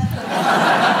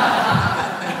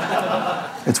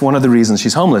 It's one of the reasons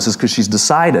she's homeless is because she's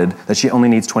decided that she only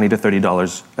needs $20 to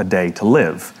 $30 a day to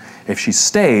live. If she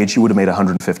stayed, she would have made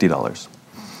 $150.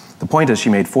 The point is she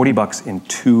made 40 bucks in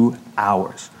 2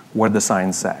 hours. What did the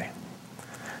sign say?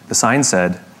 The sign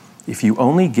said, if you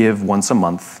only give once a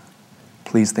month,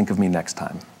 please think of me next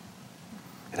time.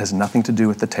 It has nothing to do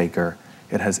with the taker.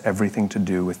 It has everything to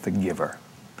do with the giver.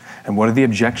 And what are the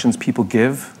objections people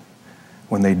give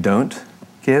when they don't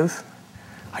give?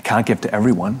 I can't give to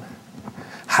everyone.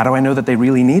 How do I know that they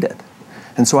really need it?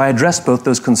 And so I addressed both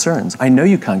those concerns. I know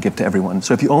you can't give to everyone,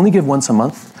 so if you only give once a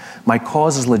month, my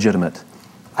cause is legitimate.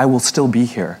 I will still be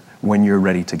here when you're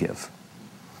ready to give.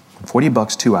 40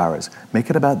 bucks, 2 hours. Make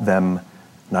it about them,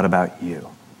 not about you.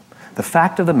 The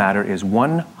fact of the matter is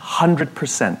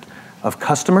 100% of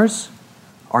customers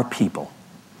are people.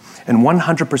 And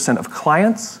 100% of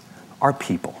clients are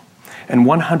people. And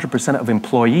 100% of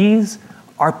employees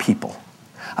are people.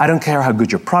 I don't care how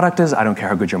good your product is, I don't care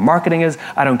how good your marketing is,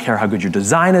 I don't care how good your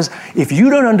design is. If you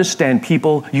don't understand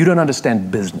people, you don't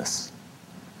understand business.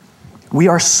 We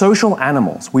are social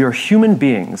animals, we are human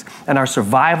beings, and our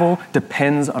survival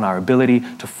depends on our ability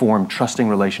to form trusting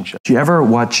relationships. Do you ever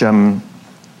watch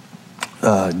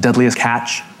Deadliest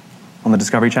Catch on the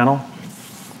Discovery Channel?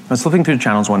 I was flipping through the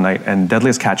channels one night and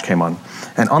Deadliest Catch came on.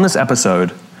 And on this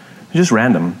episode, just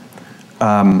random,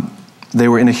 they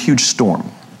were in a huge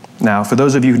storm. Now, for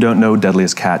those of you who don't know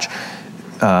Deadliest Catch,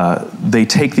 they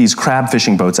take these crab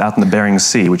fishing boats out in the Bering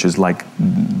Sea, which is like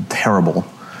terrible,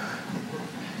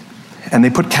 and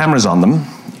they put cameras on them,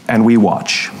 and we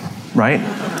watch, right?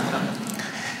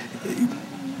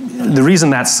 The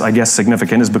reason that's, I guess,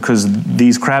 significant is because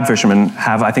these crab fishermen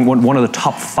have, I think, one of the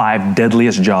top 5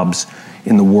 deadliest jobs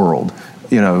in the world.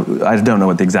 You know, I don't know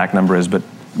what the exact number is, but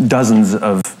dozens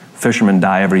of fishermen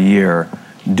die every year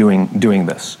doing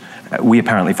this. We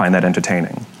apparently find that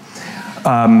entertaining.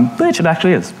 But it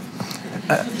actually is.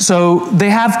 So they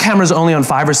have cameras only on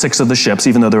 5 or 6 of the ships,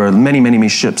 even though there are many, many, many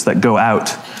ships that go out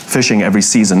fishing every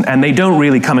season. And they don't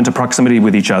really come into proximity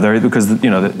with each other because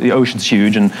the ocean's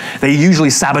huge, and they usually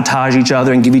sabotage each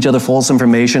other and give each other false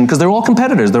information because they're all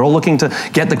competitors. They're all looking to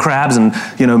get the crabs and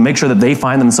make sure that they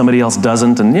find them and somebody else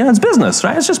doesn't. And it's business,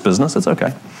 right? It's just business. It's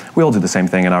okay. We all do the same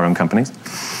thing in our own companies.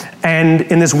 And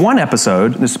in this one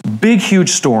episode, this big, huge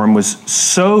storm was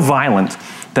so violent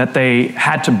that they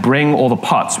had to bring all the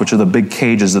pots, which are the big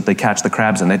cages that they catch the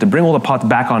crabs in. They had to bring all the pots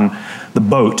back on the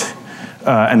boat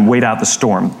and wait out the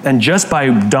storm. And just by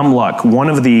dumb luck, one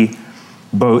of the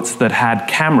boats that had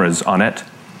cameras on it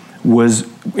was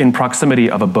in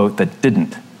proximity of a boat that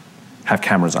didn't have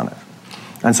cameras on it.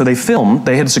 And so they filmed,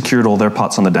 they had secured all their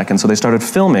pots on the deck, and so they started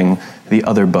filming the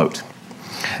other boat.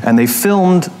 And they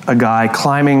filmed a guy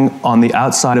climbing on the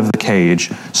outside of the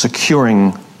cage,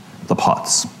 securing the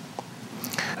pots.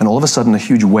 And all of a sudden, a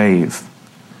huge wave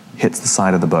hits the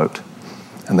side of the boat,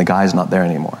 and the guy's not there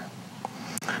anymore.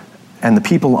 And the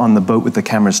people on the boat with the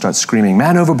cameras start screaming,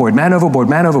 "Man overboard, man overboard,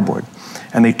 man overboard."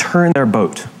 And they turn their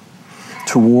boat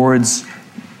towards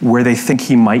where they think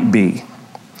he might be.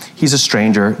 He's a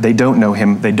stranger, they don't know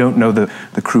him, they don't know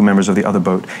the crew members of the other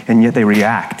boat, and yet they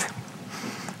react.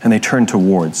 And they turn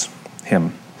towards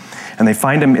him. And they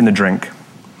find him in the drink.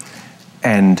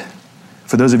 And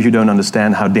for those of you who don't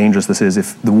understand how dangerous this is,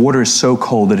 if the water is so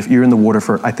cold that if you're in the water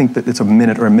for, I think that it's a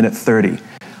minute or a minute 30,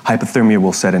 hypothermia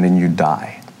will set in and you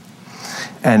die.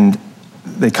 And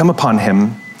they come upon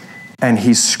him, and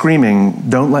he's screaming,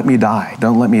 "Don't let me die,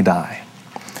 don't let me die."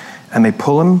 And they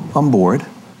pull him on board,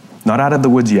 not out of the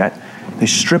woods yet. They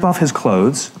strip off his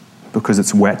clothes because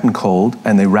it's wet and cold,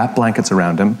 and they wrap blankets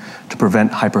around him to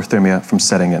prevent hypothermia from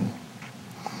setting in.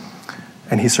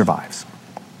 And he survives.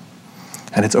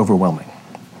 And it's overwhelming.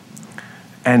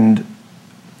 And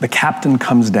the captain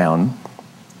comes down,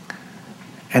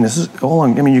 and this is all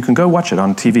on, you can go watch it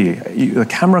on TV. The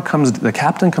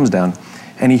captain comes down,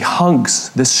 and he hugs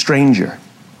this stranger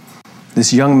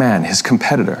This young man, his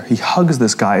competitor, he hugs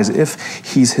this guy as if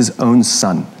he's his own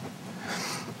son.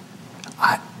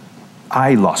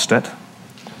 I lost it.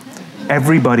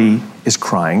 Everybody is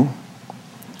crying.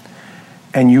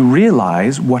 And you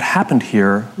realize what happened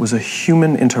here was a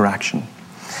human interaction.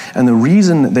 And the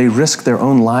reason they risk their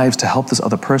own lives to help this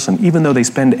other person, even though they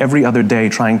spend every other day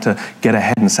trying to get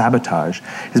ahead and sabotage,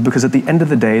 is because at the end of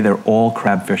the day, they're all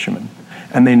crab fishermen.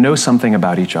 And they know something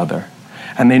about each other.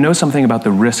 And they know something about the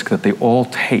risk that they all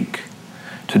take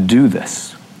to do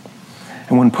this.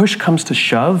 And when push comes to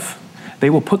shove, they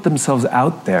will put themselves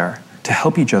out there to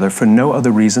help each other for no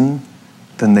other reason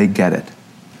than they get it.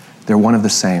 They're one of the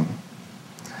same.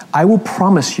 I will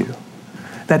promise you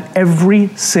that every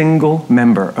single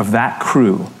member of that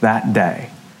crew that day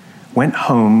went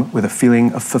home with a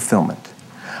feeling of fulfillment.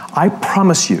 I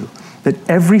promise you that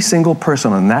every single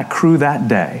person on that crew that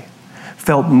day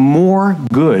felt more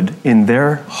good in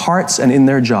their hearts and in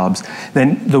their jobs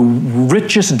than the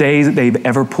richest days that they've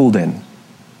ever pulled in.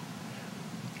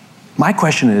 My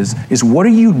question is what are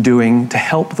you doing to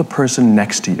help the person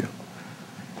next to you?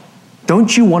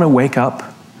 Don't you want to wake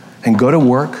up and go to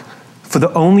work for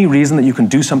the only reason that you can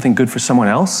do something good for someone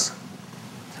else?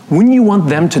 Wouldn't you want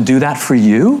them to do that for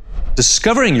you?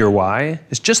 Discovering your why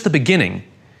is just the beginning.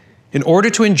 In order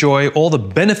to enjoy all the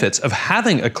benefits of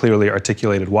having a clearly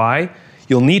articulated why,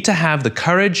 you'll need to have the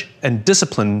courage and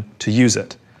discipline to use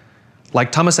it.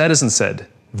 Like Thomas Edison said,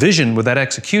 vision without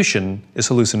execution is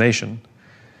hallucination.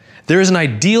 There is an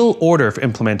ideal order for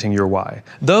implementing your why,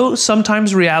 though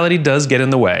sometimes reality does get in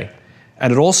the way,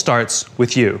 and it all starts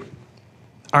with you.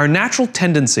 Our natural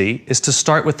tendency is to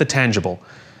start with the tangible.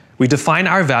 We define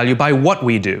our value by what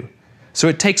we do, so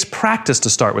it takes practice to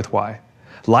start with why.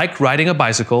 Like riding a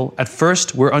bicycle, at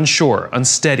first we're unsure,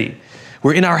 unsteady.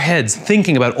 We're in our heads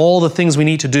thinking about all the things we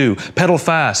need to do, pedal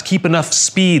fast, keep enough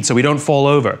speed so we don't fall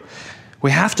over. We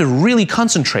have to really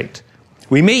concentrate.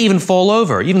 We may even fall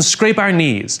over, even scrape our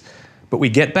knees, but we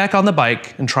get back on the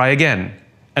bike and try again,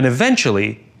 and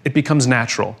eventually it becomes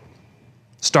natural.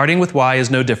 Starting with why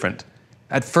is no different.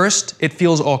 At first, it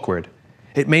feels awkward.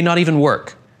 It may not even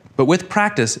work, but with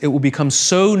practice, it will become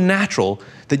so natural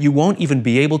that you won't even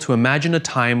be able to imagine a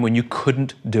time when you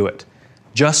couldn't do it,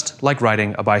 just like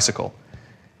riding a bicycle.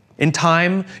 In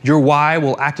time, your why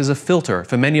will act as a filter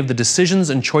for many of the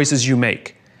decisions and choices you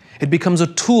make. It becomes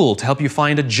a tool to help you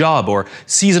find a job or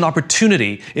seize an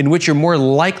opportunity in which you're more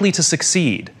likely to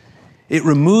succeed. It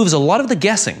removes a lot of the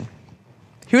guessing.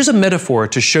 Here's a metaphor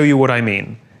to show you what I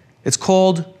mean. It's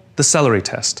called the celery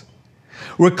test.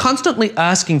 We're constantly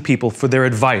asking people for their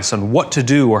advice on what to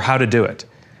do or how to do it.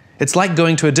 It's like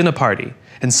going to a dinner party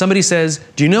and somebody says,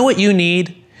 "Do you know what you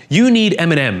need? You need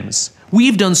M&Ms.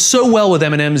 We've done so well with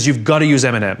M&Ms, you've got to use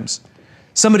M&Ms."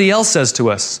 Somebody else says to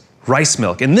us, "Rice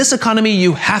milk. In this economy,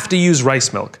 you have to use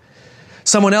rice milk."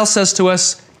 Someone else says to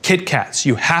us, "Kit Kats.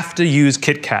 You have to use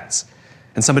Kit Kats."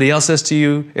 And somebody else says to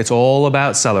you, "It's all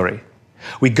about celery."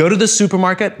 We go to the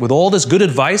supermarket with all this good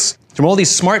advice from all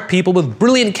these smart people with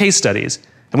brilliant case studies,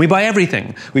 and we buy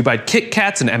everything. We buy Kit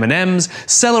Kats and M&Ms,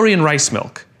 celery and rice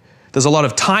milk. There's a lot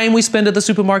of time we spend at the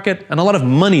supermarket and a lot of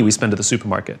money we spend at the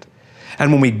supermarket.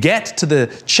 And when we get to the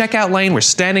checkout lane, we're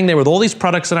standing there with all these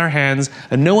products in our hands,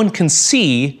 and no one can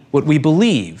see what we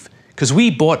believe, because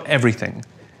we bought everything.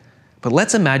 But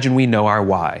let's imagine we know our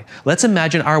why. Let's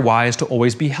imagine our why is to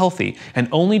always be healthy and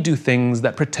only do things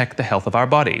that protect the health of our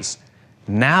bodies.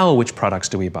 Now, which products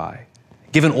do we buy?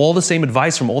 Given all the same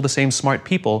advice from all the same smart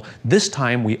people, this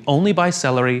time we only buy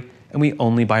celery and we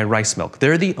only buy rice milk.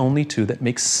 They're the only two that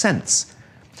make sense.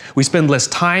 We spend less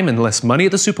time and less money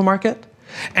at the supermarket.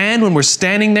 And when we're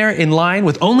standing there in line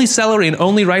with only celery and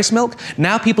only rice milk,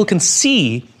 now people can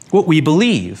see what we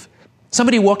believe.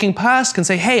 Somebody walking past can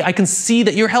say, "Hey, I can see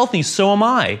that you're healthy, so am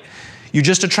I." You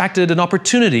just attracted an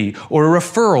opportunity or a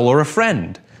referral or a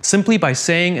friend simply by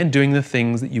saying and doing the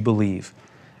things that you believe.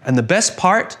 And the best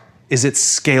part is it's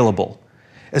scalable.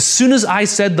 As soon as I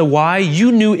said the why,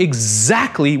 you knew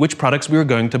exactly which products we were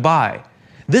going to buy.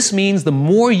 This means the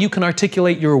more you can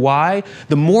articulate your why,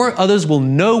 the more others will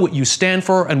know what you stand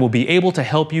for and will be able to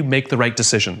help you make the right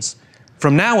decisions.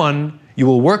 From now on, you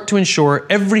will work to ensure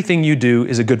everything you do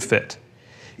is a good fit.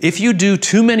 If you do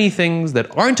too many things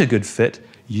that aren't a good fit,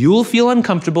 you'll feel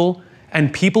uncomfortable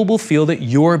and people will feel that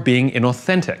you're being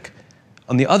inauthentic.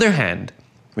 On the other hand,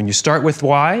 when you start with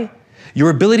why, your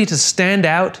ability to stand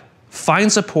out,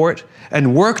 find support,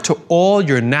 and work to all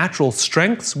your natural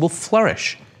strengths will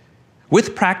flourish.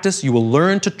 With practice, you will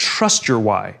learn to trust your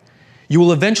why. You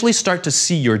will eventually start to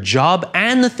see your job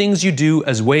and the things you do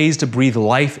as ways to breathe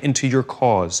life into your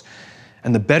cause.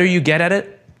 And the better you get at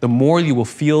it, the more you will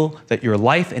feel that your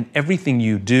life and everything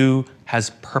you do has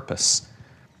purpose.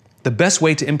 The best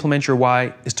way to implement your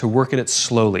why is to work at it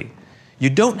slowly. You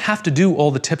don't have to do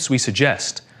all the tips we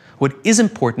suggest. What is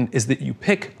important is that you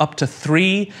pick up to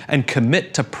 3 and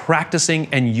commit to practicing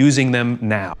and using them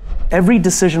now. Every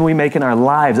decision we make in our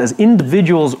lives as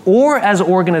individuals or as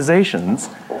organizations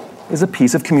is a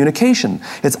piece of communication.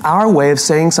 It's our way of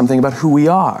saying something about who we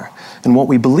are and what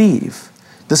we believe.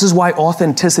 This is why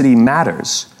authenticity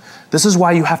matters. This is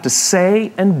why you have to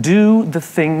say and do the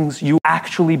things you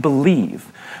actually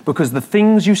believe, because the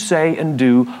things you say and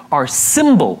do are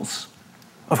symbols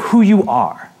of who you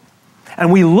are.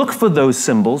 And we look for those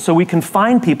symbols so we can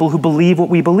find people who believe what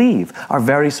we believe. Our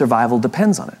very survival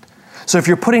depends on it. So if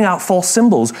you're putting out false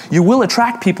symbols, you will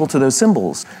attract people to those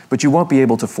symbols, but you won't be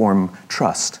able to form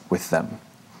trust with them.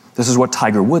 This is what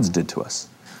Tiger Woods did to us.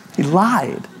 He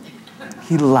lied.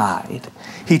 He lied.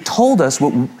 He told us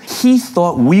what he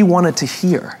thought we wanted to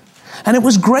hear. And it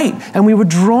was great, and we were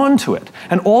drawn to it.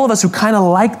 And all of us who kind of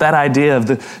liked that idea of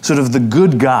the sort of the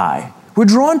good guy, were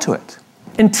drawn to it.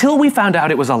 Until we found out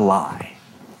it was a lie.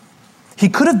 He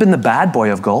could have been the bad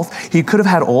boy of golf. He could have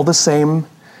had all the same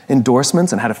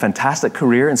endorsements and had a fantastic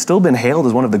career and still been hailed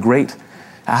as one of the great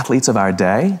athletes of our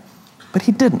day. But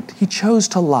he didn't. He chose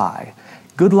to lie.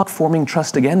 Good luck forming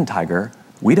trust again, Tiger.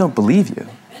 We don't believe you.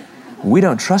 We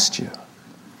don't trust you.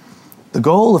 The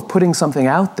goal of putting something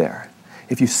out there,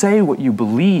 if you say what you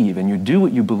believe and you do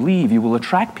what you believe, you will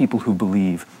attract people who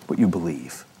believe what you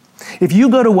believe. If you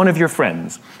go to one of your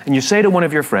friends and you say to one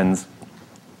of your friends,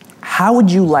 how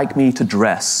would you like me to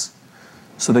dress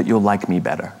so that you'll like me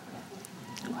better?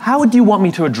 How would you want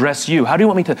me to address you? How do you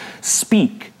want me to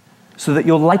speak so that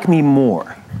you'll like me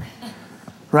more?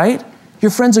 Right?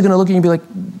 Your friends are going to look at you and be like,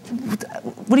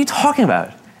 what are you talking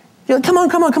about? You're like, come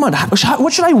on.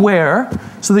 What should I wear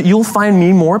so that you'll find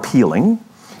me more appealing?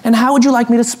 And how would you like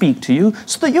me to speak to you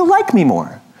so that you'll like me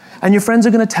more? And your friends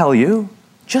are going to tell you,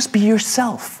 just be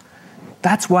yourself.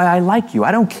 That's why I like you.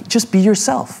 Just be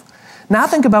yourself. Now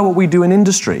think about what we do in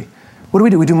industry. What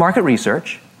do? We do market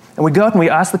research, and we go out and we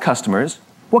ask the customers,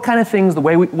 what kind of things,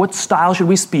 what style should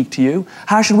we speak to you?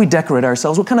 How should we decorate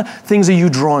ourselves? What kind of things are you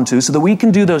drawn to so that we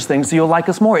can do those things so you'll like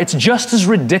us more? It's just as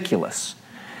ridiculous.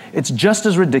 It's just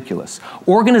as ridiculous.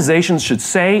 Organizations should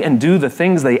say and do the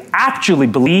things they actually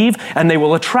believe, and they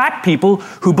will attract people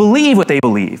who believe what they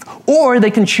believe. Or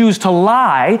they can choose to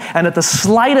lie, and at the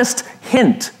slightest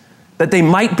hint that they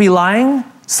might be lying,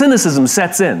 cynicism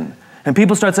sets in. And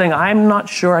people start saying, I'm not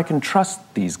sure I can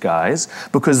trust these guys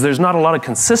because there's not a lot of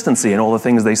consistency in all the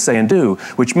things they say and do,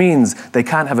 which means they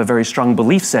can't have a very strong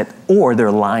belief set or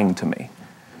they're lying to me.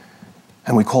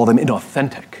 And we call them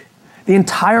inauthentic. The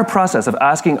entire process of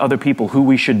asking other people who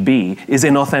we should be is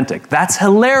inauthentic. That's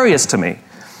hilarious to me.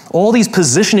 All these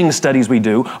positioning studies we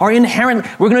do are inherent.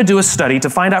 We're going to do a study to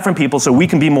find out from people so we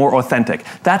can be more authentic.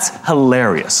 That's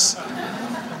hilarious.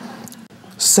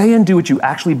 Say and do what you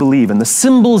actually believe, and the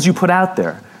symbols you put out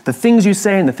there, the things you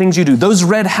say and the things you do, those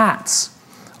red hats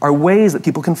are ways that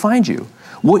people can find you.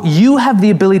 What you have the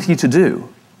ability to do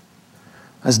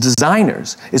as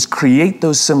designers is create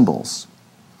those symbols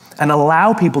and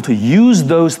allow people to use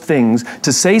those things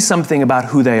to say something about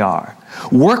who they are.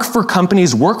 Work for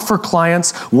companies, work for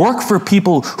clients, work for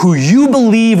people who you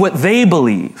believe what they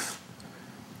believe.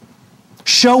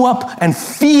 Show up and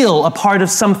feel a part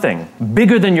of something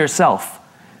bigger than yourself.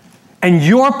 And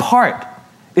your part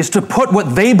is to put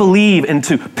what they believe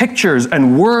into pictures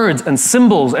and words and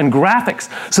symbols and graphics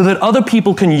so that other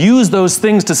people can use those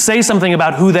things to say something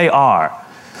about who they are.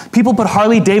 People put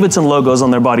Harley-Davidson logos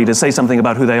on their body to say something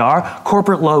about who they are.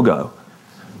 Corporate logo.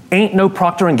 Ain't no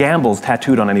Procter & Gamble's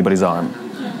tattooed on anybody's arm.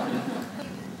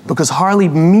 Because Harley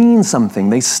means something.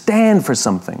 They stand for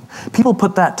something. People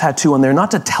put that tattoo on there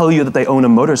not to tell you that they own a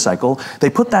motorcycle.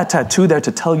 They put that tattoo there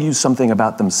to tell you something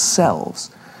about themselves.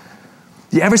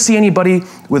 You ever see anybody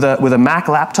with a Mac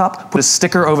laptop put a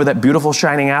sticker over that beautiful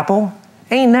shining apple?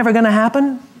 Ain't never gonna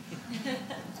happen.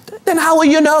 Then how will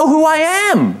you know who I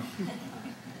am?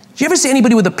 Do you ever see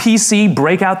anybody with a PC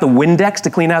break out the Windex to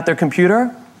clean out their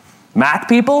computer? Mac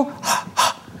people?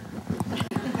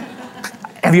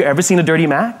 Have you ever seen a dirty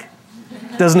Mac?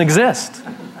 Doesn't exist.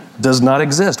 Does not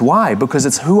exist. Why? Because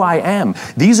it's who I am.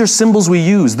 These are symbols we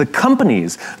use. The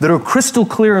companies that are crystal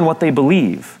clear in what they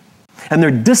believe, and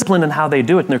they're disciplined in how they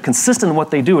do it, and they're consistent in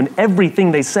what they do, and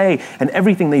everything they say and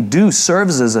everything they do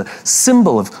serves as a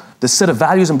symbol of the set of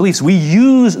values and beliefs. We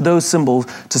use those symbols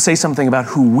to say something about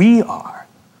who we are.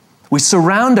 We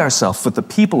surround ourselves with the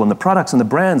people and the products and the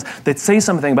brands that say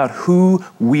something about who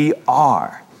we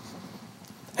are.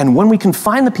 And when we can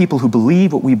find the people who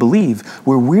believe what we believe,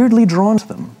 we're weirdly drawn to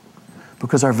them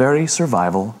because our very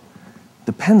survival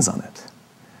depends on it.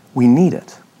 we need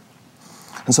it.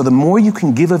 And so the more you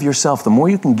can give of yourself, the more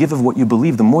you can give of what you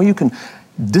believe, the more you can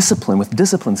with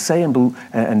discipline, say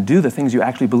and do the things you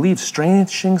actually believe,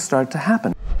 strange things start to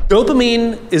happen.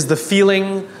 Dopamine is the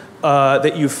feeling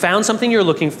that you found something you're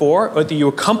looking for, or that you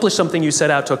accomplished something you set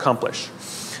out to accomplish.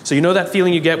 So you know that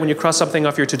feeling you get when you cross something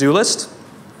off your to-do list?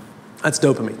 That's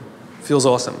dopamine. It feels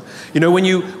awesome. You know when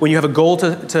you have a goal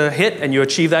to hit and you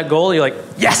achieve that goal, you're like,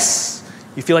 yes!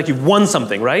 You feel like you've won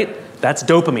something, right? That's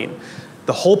dopamine.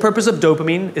 The whole purpose of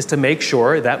dopamine is to make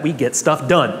sure that we get stuff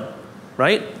done,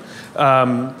 right?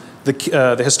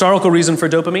 The historical reason for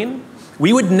dopamine,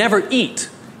 we would never eat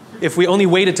if we only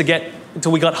waited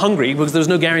until we got hungry, because there's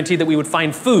no guarantee that we would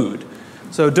find food.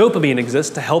 So dopamine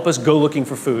exists to help us go looking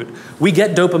for food. We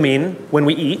get dopamine when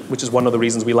we eat, which is one of the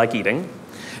reasons we like eating.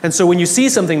 And so when you see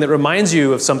something that reminds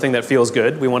you of something that feels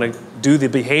good, we want to do the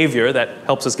behavior that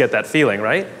helps us get that feeling,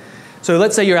 right? So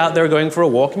let's say you're out there going for a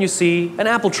walk and you see an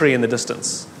apple tree in the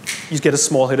distance. You get a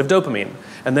small hit of dopamine.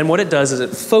 And then what it does is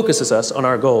it focuses us on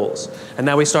our goals. And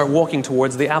now we start walking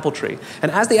towards the apple tree.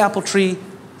 And as the apple tree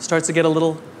starts to get a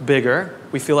little bigger,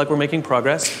 we feel like we're making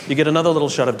progress. You get another little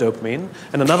shot of dopamine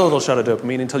and another little shot of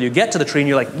dopamine until you get to the tree and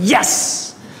you're like,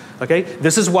 yes! Okay?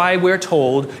 This is why we're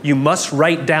told you must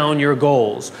write down your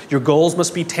goals. Your goals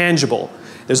must be tangible.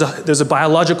 There's a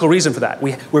biological reason for that.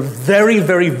 We're very,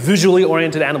 very visually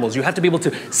oriented animals. You have to be able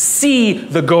to see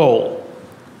the goal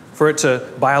for it to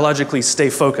biologically stay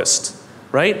focused,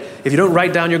 right? If you don't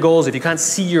write down your goals, if you can't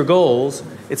see your goals,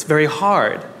 it's very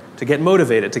hard to get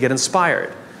motivated, to get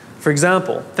inspired. For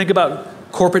example, think about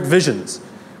corporate visions,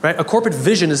 right? A corporate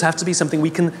vision has to be something we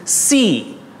can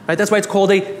see, right? That's why it's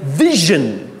called a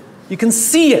vision. You can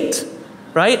see it,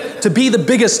 right? To be the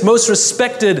biggest, most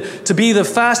respected, to be the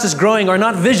fastest growing are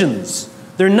not visions.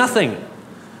 They're nothing,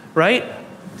 right?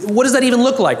 What does that even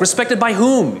look like? Respected by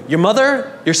whom? Your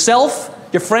mother? Yourself?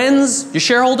 Your friends? Your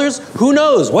shareholders? Who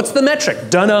knows? What's the metric?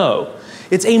 Dunno.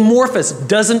 It's amorphous,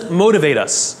 doesn't motivate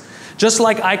us. Just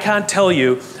like I can't tell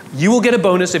you, you will get a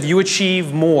bonus if you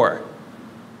achieve more.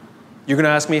 You're going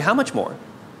to ask me, how much more?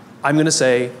 I'm going to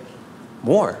say,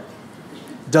 more.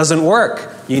 Doesn't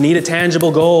work. You need a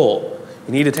tangible goal.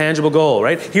 You need a tangible goal,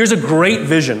 right? Here's a great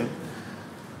vision.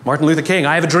 Martin Luther King,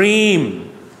 I have a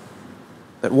dream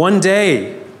that one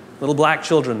day little black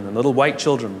children and little white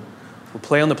children will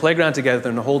play on the playground together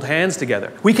and hold hands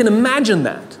together. We can imagine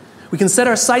that. We can set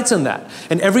our sights on that.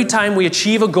 And every time we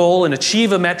achieve a goal and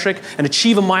achieve a metric and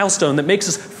achieve a milestone that makes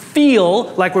us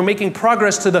feel like we're making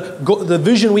progress to the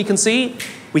vision we can see,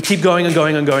 we keep going and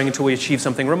going and going until we achieve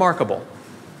something remarkable.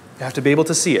 You have to be able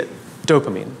to see it.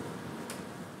 Dopamine.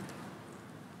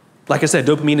 Like I said,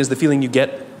 dopamine is the feeling you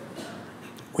get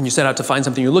when you set out to find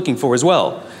something you're looking for as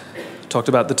well. Talked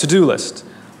about the to-do list.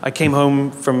 I came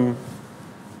home from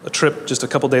a trip just a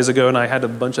couple days ago and I had a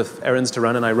bunch of errands to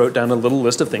run and I wrote down a little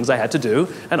list of things I had to do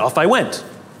and off I went,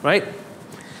 right?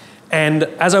 And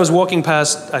as I was walking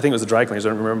past, I think it was the dry cleaners, I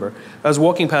don't remember. I was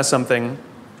walking past something,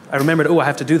 I remembered, oh, I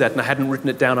have to do that, and I hadn't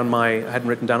written down on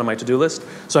my to-do list.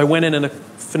 So I went in and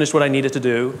finished what I needed to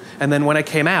do, and then when I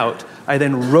came out, I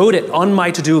then wrote it on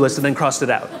my to-do list and then crossed it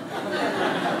out.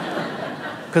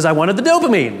 Because I wanted the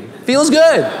dopamine. Feels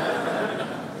good.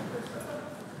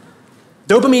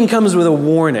 Dopamine comes with a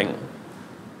warning.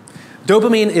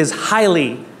 Dopamine is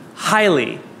highly,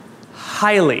 highly,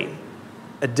 highly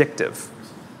addictive.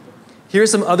 Here are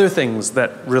some other things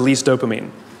that release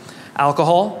dopamine.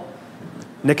 Alcohol,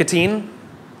 nicotine,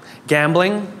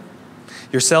 gambling,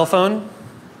 your cell phone.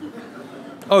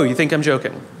 Oh, you think I'm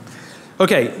joking?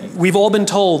 Okay, we've all been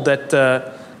told that,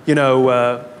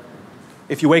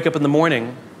 if you wake up in the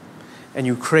morning and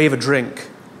you crave a drink,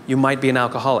 you might be an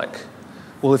alcoholic.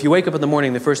 Well, if you wake up in the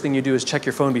morning, the first thing you do is check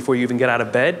your phone before you even get out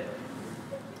of bed,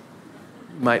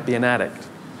 you might be an addict.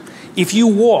 If you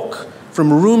walk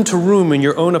from room to room in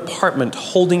your own apartment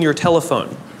holding your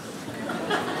telephone,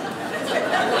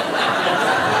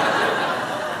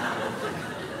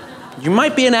 you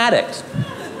might be an addict.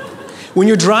 When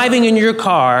you're driving in your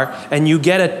car and you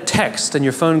get a text and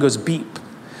your phone goes beep.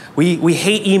 We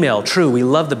hate email, true. We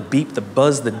love the beep, the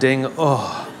buzz, the ding,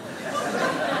 oh.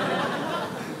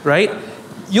 Right?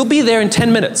 You'll be there in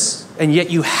 10 minutes, and yet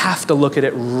you have to look at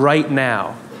it right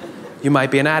now. You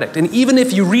might be an addict. And even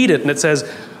if you read it and it says,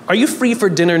 are you free for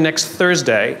dinner next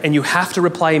Thursday? And you have to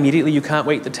reply immediately, you can't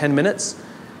wait the 10 minutes,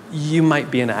 you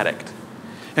might be an addict.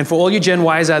 And for all you Gen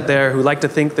Ys out there who like to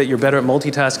think that you're better at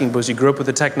multitasking because you grew up with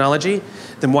the technology,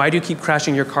 then why do you keep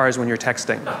crashing your cars when you're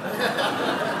texting?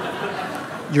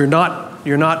 You're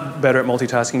not better at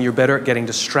multitasking, you're better at getting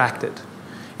distracted.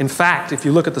 In fact, if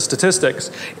you look at the statistics,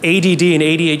 ADD and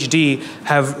ADHD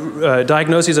have,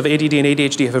 diagnoses of ADD and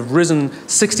ADHD have risen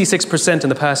 66% in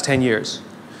the past 10 years.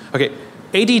 Okay,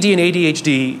 ADD and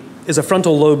ADHD is a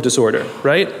frontal lobe disorder,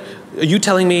 right? Are you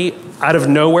telling me out of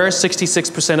nowhere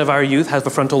 66% of our youth have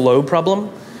a frontal lobe problem?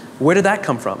 Where did that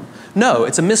come from? No,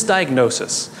 it's a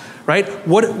misdiagnosis, right?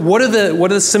 What are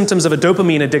the symptoms of a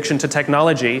dopamine addiction to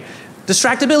technology?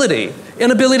 Distractibility,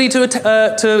 inability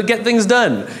to get things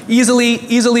done,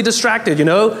 easily distracted, you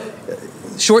know,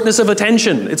 shortness of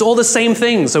attention. It's all the same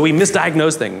things, so we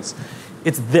misdiagnose things.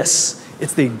 It's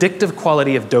the addictive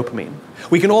quality of dopamine.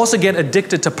 We can also get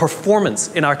addicted to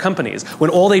performance in our companies when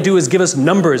all they do is give us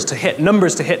numbers to hit,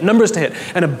 numbers to hit, numbers to hit,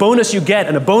 and a bonus you get,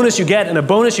 and a bonus you get, and a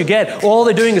bonus you get. All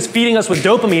they're doing is feeding us with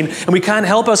dopamine, and we can't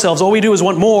help ourselves. All we do is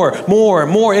want more, more,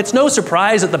 more. It's no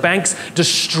surprise that the banks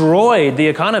destroyed the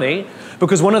economy,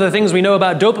 because one of the things we know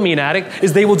about dopamine addict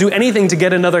is they will do anything to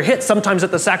get another hit, sometimes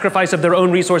at the sacrifice of their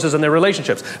own resources and their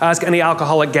relationships. Ask any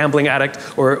alcoholic, gambling addict,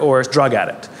 or drug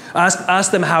addict.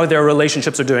 Ask them how their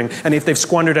relationships are doing and if they've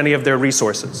squandered any of their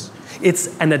resources.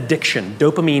 It's an addiction.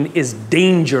 Dopamine is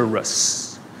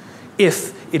dangerous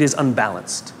if it is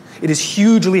unbalanced. It is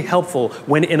hugely helpful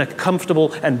when in a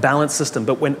comfortable and balanced system,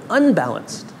 but when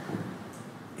unbalanced,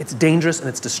 it's dangerous and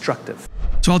it's destructive.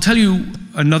 So I'll tell you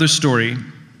another story.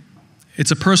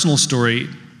 It's a personal story.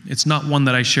 It's not one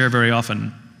that I share very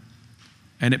often.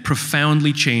 And it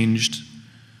profoundly changed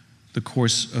the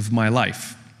course of my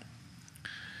life.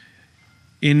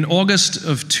 In August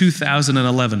of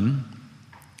 2011,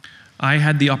 I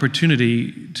had the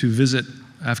opportunity to visit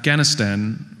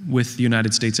Afghanistan with the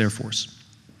United States Air Force.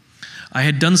 I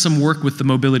had done some work with the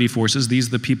mobility forces. These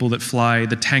are the people that fly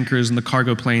the tankers and the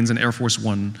cargo planes and Air Force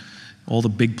One, all the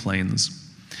big planes.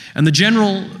 And the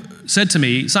general said to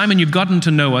me, "Simon, you've gotten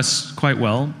to know us quite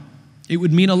well. It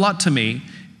would mean a lot to me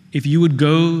if you would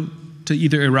go to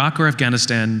either Iraq or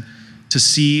Afghanistan to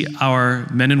see our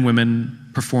men and women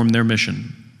perform their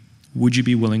mission. Would you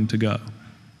be willing to go?"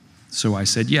 So I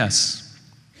said yes.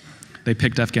 They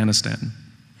picked Afghanistan.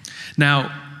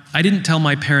 Now, I didn't tell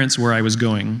my parents where I was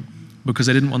going because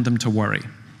I didn't want them to worry.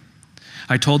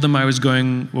 I told them I was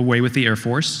going away with the Air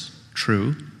Force,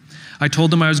 true. I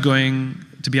told them I was going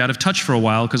to be out of touch for a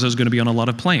while because I was going to be on a lot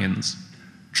of planes,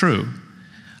 true.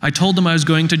 I told them I was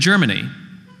going to Germany,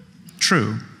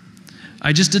 true.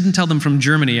 I just didn't tell them from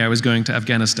Germany I was going to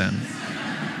Afghanistan.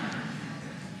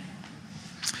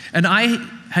 And I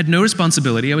had no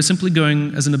responsibility. I was simply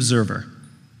going as an observer.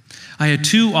 I had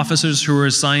 2 officers who were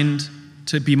assigned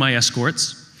to be my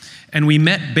escorts, and we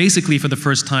met basically for the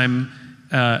first time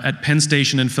at Penn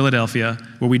Station in Philadelphia,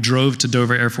 where we drove to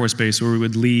Dover Air Force Base, where we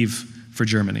would leave for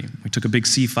Germany. We took a big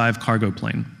C-5 cargo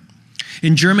plane.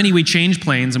 In Germany, we changed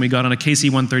planes, and we got on a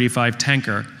KC-135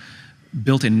 tanker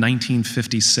built in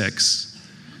 1956.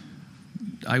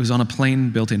 I was on a plane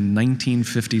built in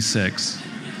 1956.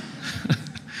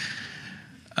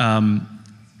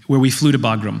 Where we flew to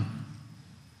Bagram.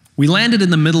 We landed in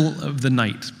the middle of the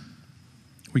night.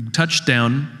 We touched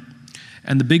down,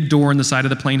 and the big door on the side of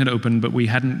the plane had opened, but we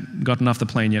hadn't gotten off the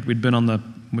plane yet. We'd been on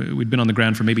the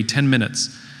ground for maybe 10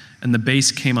 minutes, and the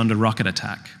base came under rocket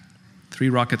attack. 3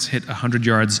 rockets hit 100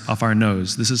 yards off our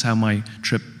nose. This is how my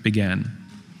trip began.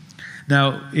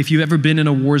 Now, if you've ever been in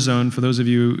a war zone, for those of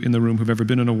you in the room who've ever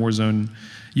been in a war zone,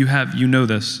 you know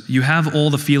this. You have all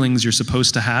the feelings you're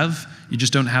supposed to have, you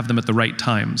just don't have them at the right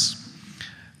times.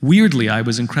 Weirdly, I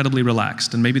was incredibly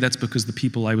relaxed, and maybe that's because the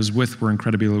people I was with were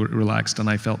incredibly relaxed and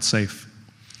I felt safe.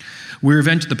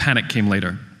 The panic came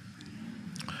later.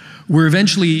 We're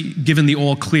eventually given the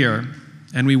all clear,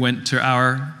 and we went to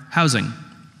our housing.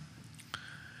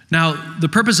 Now, the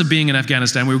purpose of being in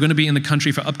Afghanistan, we were going to be in the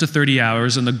country for up to 30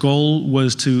 hours, and the goal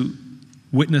was to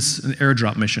witness an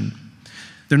airdrop mission.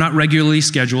 They're not regularly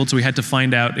scheduled, so we had to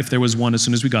find out if there was one as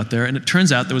soon as we got there, and it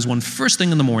turns out there was one first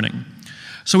thing in the morning.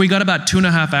 So we got about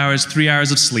 2.5 hours, 3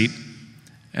 hours of sleep,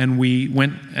 and we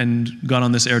went and got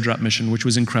on this airdrop mission, which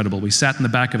was incredible. We sat in the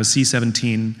back of a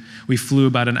C-17. We flew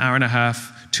about an hour and a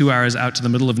half, 2 hours out to the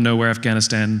middle of nowhere,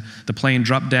 Afghanistan. The plane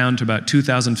dropped down to about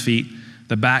 2,000 feet.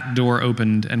 The back door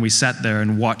opened, and we sat there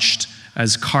and watched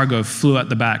as cargo flew out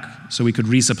the back so we could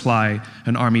resupply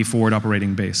an Army forward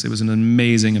operating base. It was an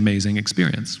amazing, amazing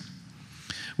experience.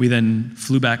 We then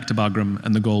flew back to Bagram,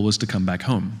 and the goal was to come back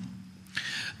home.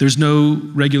 There's no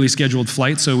regularly scheduled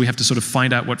flight, so we have to sort of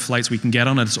find out what flights we can get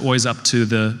on, and it's always up to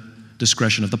the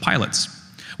discretion of the pilots.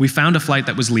 We found a flight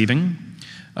that was leaving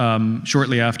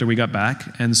shortly after we got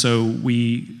back, and so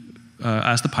we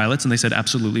asked the pilots, and they said,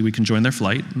 absolutely, we can join their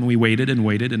flight. And we waited and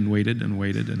waited and waited and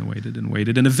waited and waited and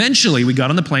waited. And eventually, we got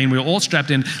on the plane. We were all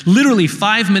strapped in, literally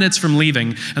 5 minutes from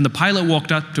leaving. And the pilot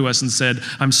walked up to us and said,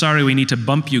 I'm sorry, we need to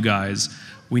bump you guys.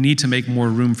 We need to make more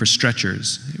room for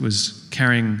stretchers. It was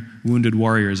carrying wounded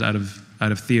warriors out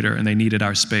of theater, and they needed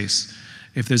our space.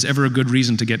 If there's ever a good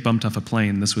reason to get bumped off a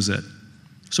plane, this was it.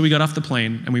 So we got off the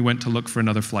plane, and we went to look for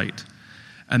another flight.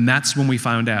 And that's when we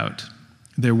found out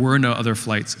there were no other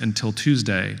flights until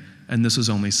Tuesday, and this was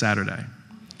only Saturday.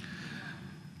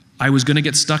 I was going to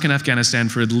get stuck in Afghanistan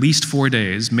for at least 4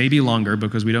 days, maybe longer,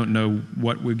 because we don't know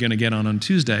what we're going to get on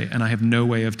Tuesday, and I have no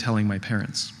way of telling my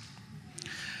parents.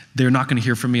 They're not going to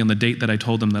hear from me on the date that I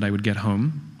told them that I would get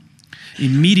home.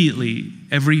 Immediately,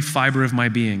 every fiber of my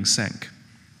being sank.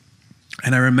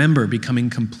 And I remember becoming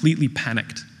completely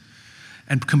panicked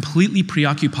and completely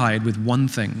preoccupied with one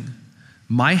thing: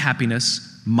 my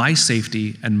happiness, my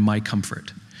safety, and my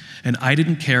comfort. And I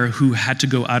didn't care who had to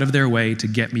go out of their way to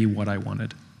get me what I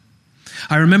wanted.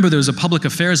 I remember there was a public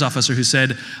affairs officer who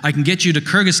said, I can get you to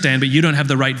Kyrgyzstan, but you don't have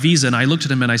the right visa. And I looked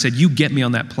at him and I said, you get me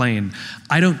on that plane.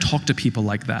 I don't talk to people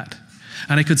like that.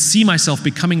 And I could see myself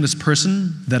becoming this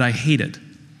person that I hated.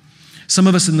 Some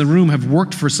of us in the room have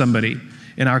worked for somebody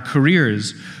in our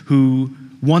careers who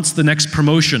wants the next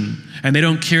promotion, and they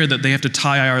don't care that they have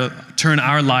to turn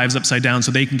our lives upside down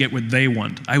so they can get what they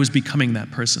want. I was becoming that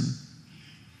person.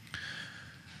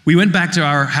 We went back to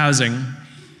our housing,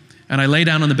 and I lay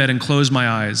down on the bed and closed my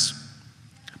eyes.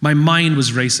 My mind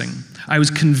was racing. I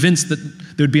was convinced that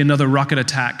there would be another rocket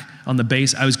attack on the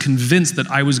base. I was convinced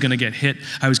that I was going to get hit.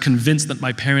 I was convinced that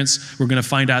my parents were going to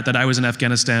find out that I was in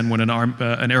Afghanistan when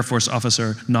an Air Force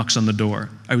officer knocks on the door.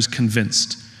 I was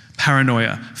convinced.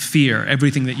 Paranoia, fear,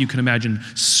 everything that you can imagine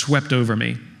swept over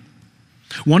me.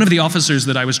 One of the officers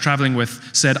that I was traveling with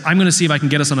said, I'm going to see if I can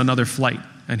get us on another flight,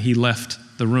 and he left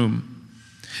the room.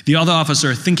 The other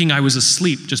officer, thinking I was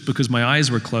asleep just because my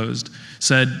eyes were closed,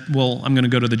 said, well, I'm going to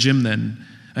go to the gym then.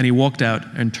 And he walked out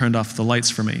and turned off the lights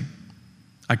for me.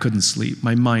 I couldn't sleep.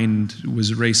 My mind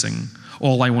was racing.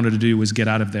 All I wanted to do was get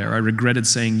out of there. I regretted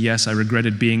saying yes. I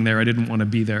regretted being there. I didn't want to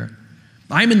be there.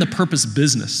 I'm in the purpose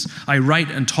business. I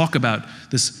write and talk about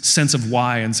this sense of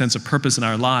why and sense of purpose in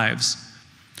our lives.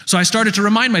 So I started to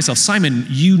remind myself, Simon,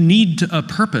 you need a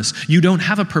purpose. You don't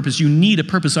have a purpose. You need a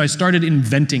purpose. So I started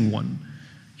inventing one.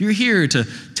 You're here to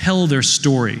tell their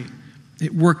story.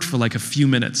 It worked for like a few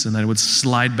minutes, and then I would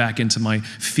slide back into my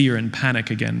fear and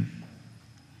panic again.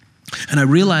 And I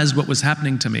realized what was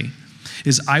happening to me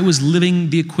is I was living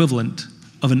the equivalent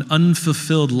of an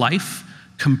unfulfilled life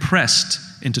compressed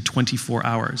into 24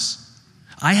 hours.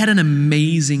 I had an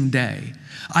amazing day.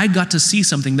 I got to see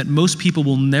something that most people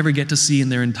will never get to see in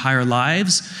their entire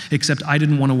lives, except I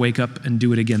didn't want to wake up and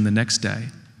do it again the next day.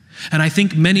 And I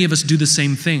think many of us do the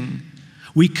same thing.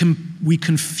 We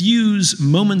confuse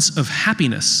moments of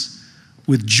happiness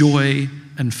with joy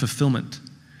and fulfillment.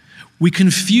 We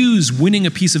confuse winning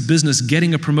a piece of business,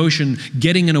 getting a promotion,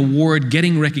 getting an award,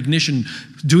 getting recognition,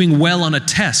 doing well on a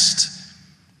test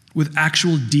with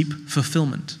actual deep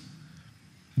fulfillment.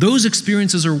 Those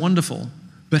experiences are wonderful,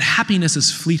 but happiness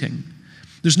is fleeting.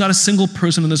 There's not a single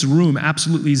person in this room,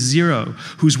 absolutely zero,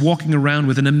 who's walking around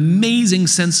with an amazing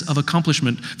sense of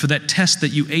accomplishment for that test that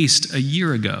you aced a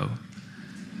year ago.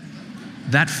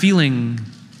 That feeling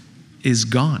is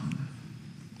gone.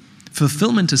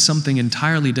 Fulfillment is something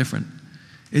entirely different.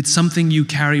 It's something you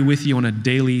carry with you on a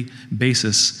daily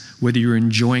basis, whether you're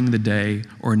enjoying the day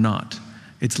or not.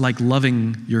 It's like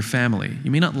loving your family.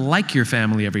 You may not like your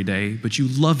family every day, but you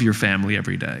love your family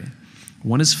every day.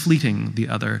 One is fleeting, the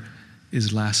other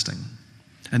is lasting.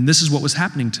 And this is what was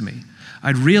happening to me.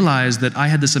 I'd realized that I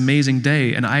had this amazing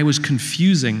day, and I was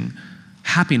confusing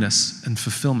happiness and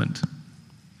fulfillment.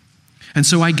 And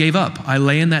so I gave up. I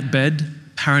lay in that bed,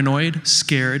 paranoid,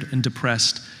 scared, and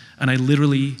depressed, and I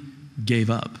literally gave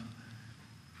up.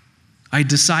 I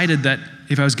decided that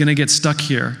if I was going to get stuck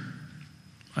here,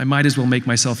 I might as well make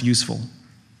myself useful.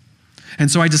 And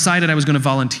so I decided I was going to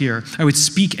volunteer. I would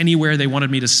speak anywhere they wanted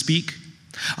me to speak.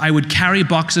 I would carry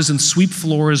boxes and sweep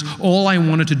floors. All I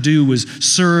wanted to do was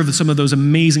serve some of those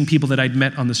amazing people that I'd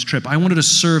met on this trip. I wanted to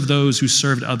serve those who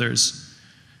served others.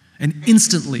 And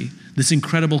instantly, this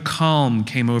incredible calm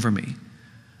came over me.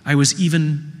 I was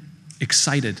even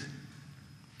excited.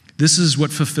 This is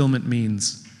what fulfillment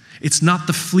means. It's not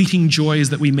the fleeting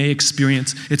joys that we may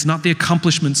experience. It's not the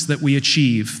accomplishments that we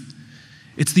achieve.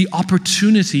 It's the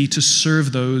opportunity to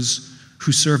serve those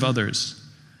who serve others.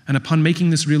 And upon making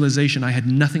this realization, I had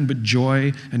nothing but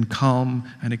joy and calm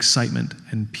and excitement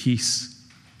and peace.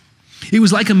 It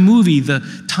was like a movie. The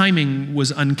timing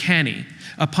was uncanny.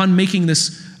 Upon making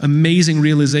this amazing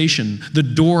realization, the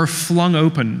door flung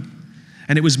open,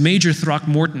 and it was Major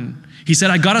Throckmorton. He said,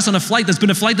 I got us on a flight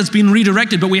that's been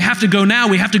redirected, but we have to go now.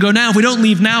 We have to go now. If we don't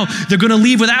leave now, they're going to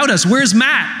leave without us. Where's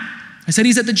Matt? I said,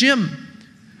 he's at the gym.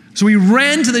 So we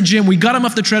ran to the gym. We got him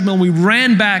off the treadmill. We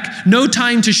ran back. No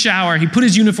time to shower. He put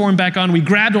his uniform back on. We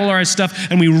grabbed all our stuff,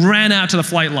 and we ran out to the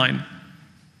flight line.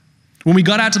 When we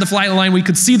got out to the flight line, we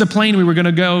could see the plane we were going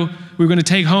to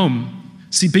take home.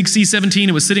 See, big C-17,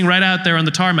 it was sitting right out there on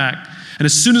the tarmac. And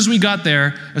as soon as we got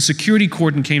there, a security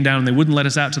cordon came down and they wouldn't let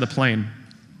us out to the plane.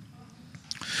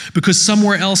 Because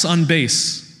somewhere else on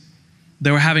base,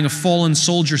 they were having a fallen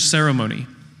soldier ceremony.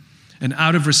 And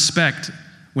out of respect,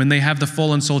 when they have the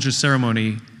fallen soldier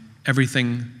ceremony,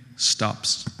 everything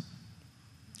stops.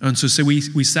 And so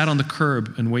we sat on the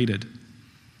curb and waited.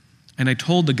 And I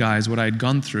told the guys what I had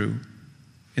gone through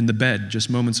in the bed just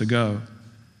moments ago.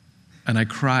 And I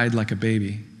cried like a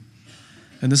baby.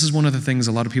 And this is one of the things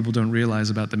a lot of people don't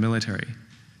realize about the military.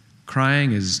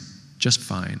 Crying is just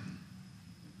fine.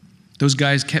 Those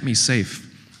guys kept me safe,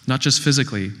 not just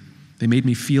physically, they made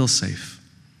me feel safe.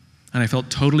 And I felt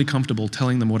totally comfortable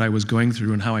telling them what I was going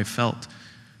through and how I felt.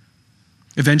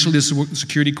 Eventually, the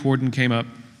security cordon came up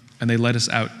and they let us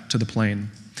out to the plane.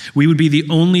 We would be the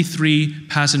only 3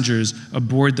 passengers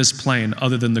aboard this plane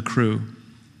other than the crew.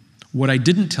 What I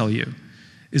didn't tell you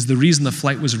is the reason the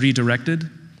flight was redirected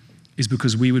is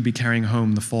because we would be carrying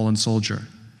home the fallen soldier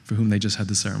for whom they just had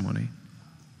the ceremony.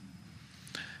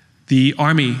 The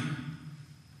Army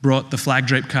brought the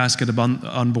flag-draped casket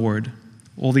on board.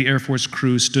 All the Air Force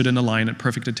crew stood in a line at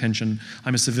perfect attention.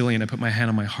 I'm a civilian. I put my hand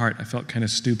on my heart. I felt kind of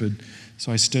stupid,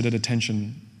 so I stood at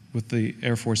attention with the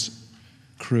Air Force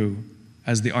crew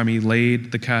as the Army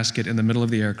laid the casket in the middle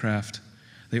of the aircraft.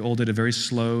 They all did a very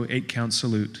slow 8-count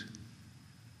salute.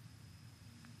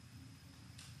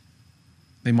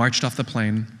 They marched off the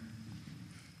plane,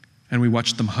 and we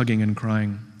watched them hugging and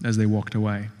crying as they walked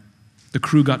away. The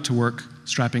crew got to work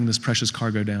strapping this precious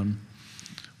cargo down.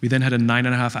 We then had a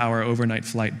 9.5-hour overnight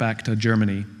flight back to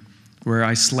Germany, where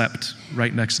I slept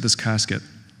right next to this casket.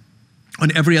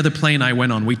 On every other plane I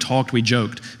went on, we talked, we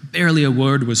joked. Barely a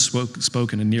word was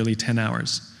spoken in nearly 10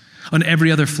 hours. On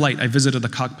every other flight, I visited the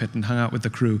cockpit and hung out with the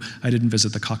crew. I didn't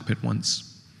visit the cockpit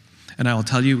once. And I will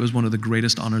tell you, it was one of the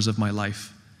greatest honors of my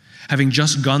life. Having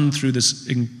just gone through this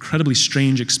incredibly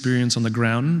strange experience on the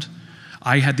ground,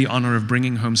 I had the honor of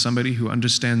bringing home somebody who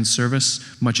understands service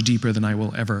much deeper than I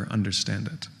will ever understand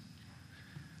it.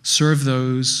 Serve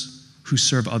those who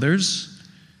serve others,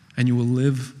 and you will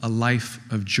live a life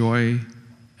of joy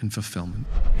and fulfillment.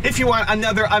 If you want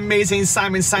another amazing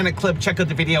Simon Sinek clip, check out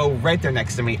the video right there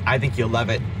next to me. I think you'll love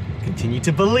it. Continue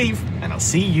to believe, and I'll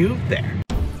see you there.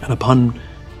 And upon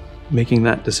making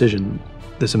that decision,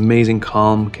 this amazing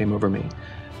calm came over me.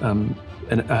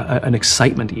 An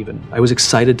excitement even. I was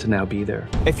excited to now be there.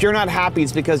 If you're not happy,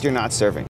 it's because you're not serving.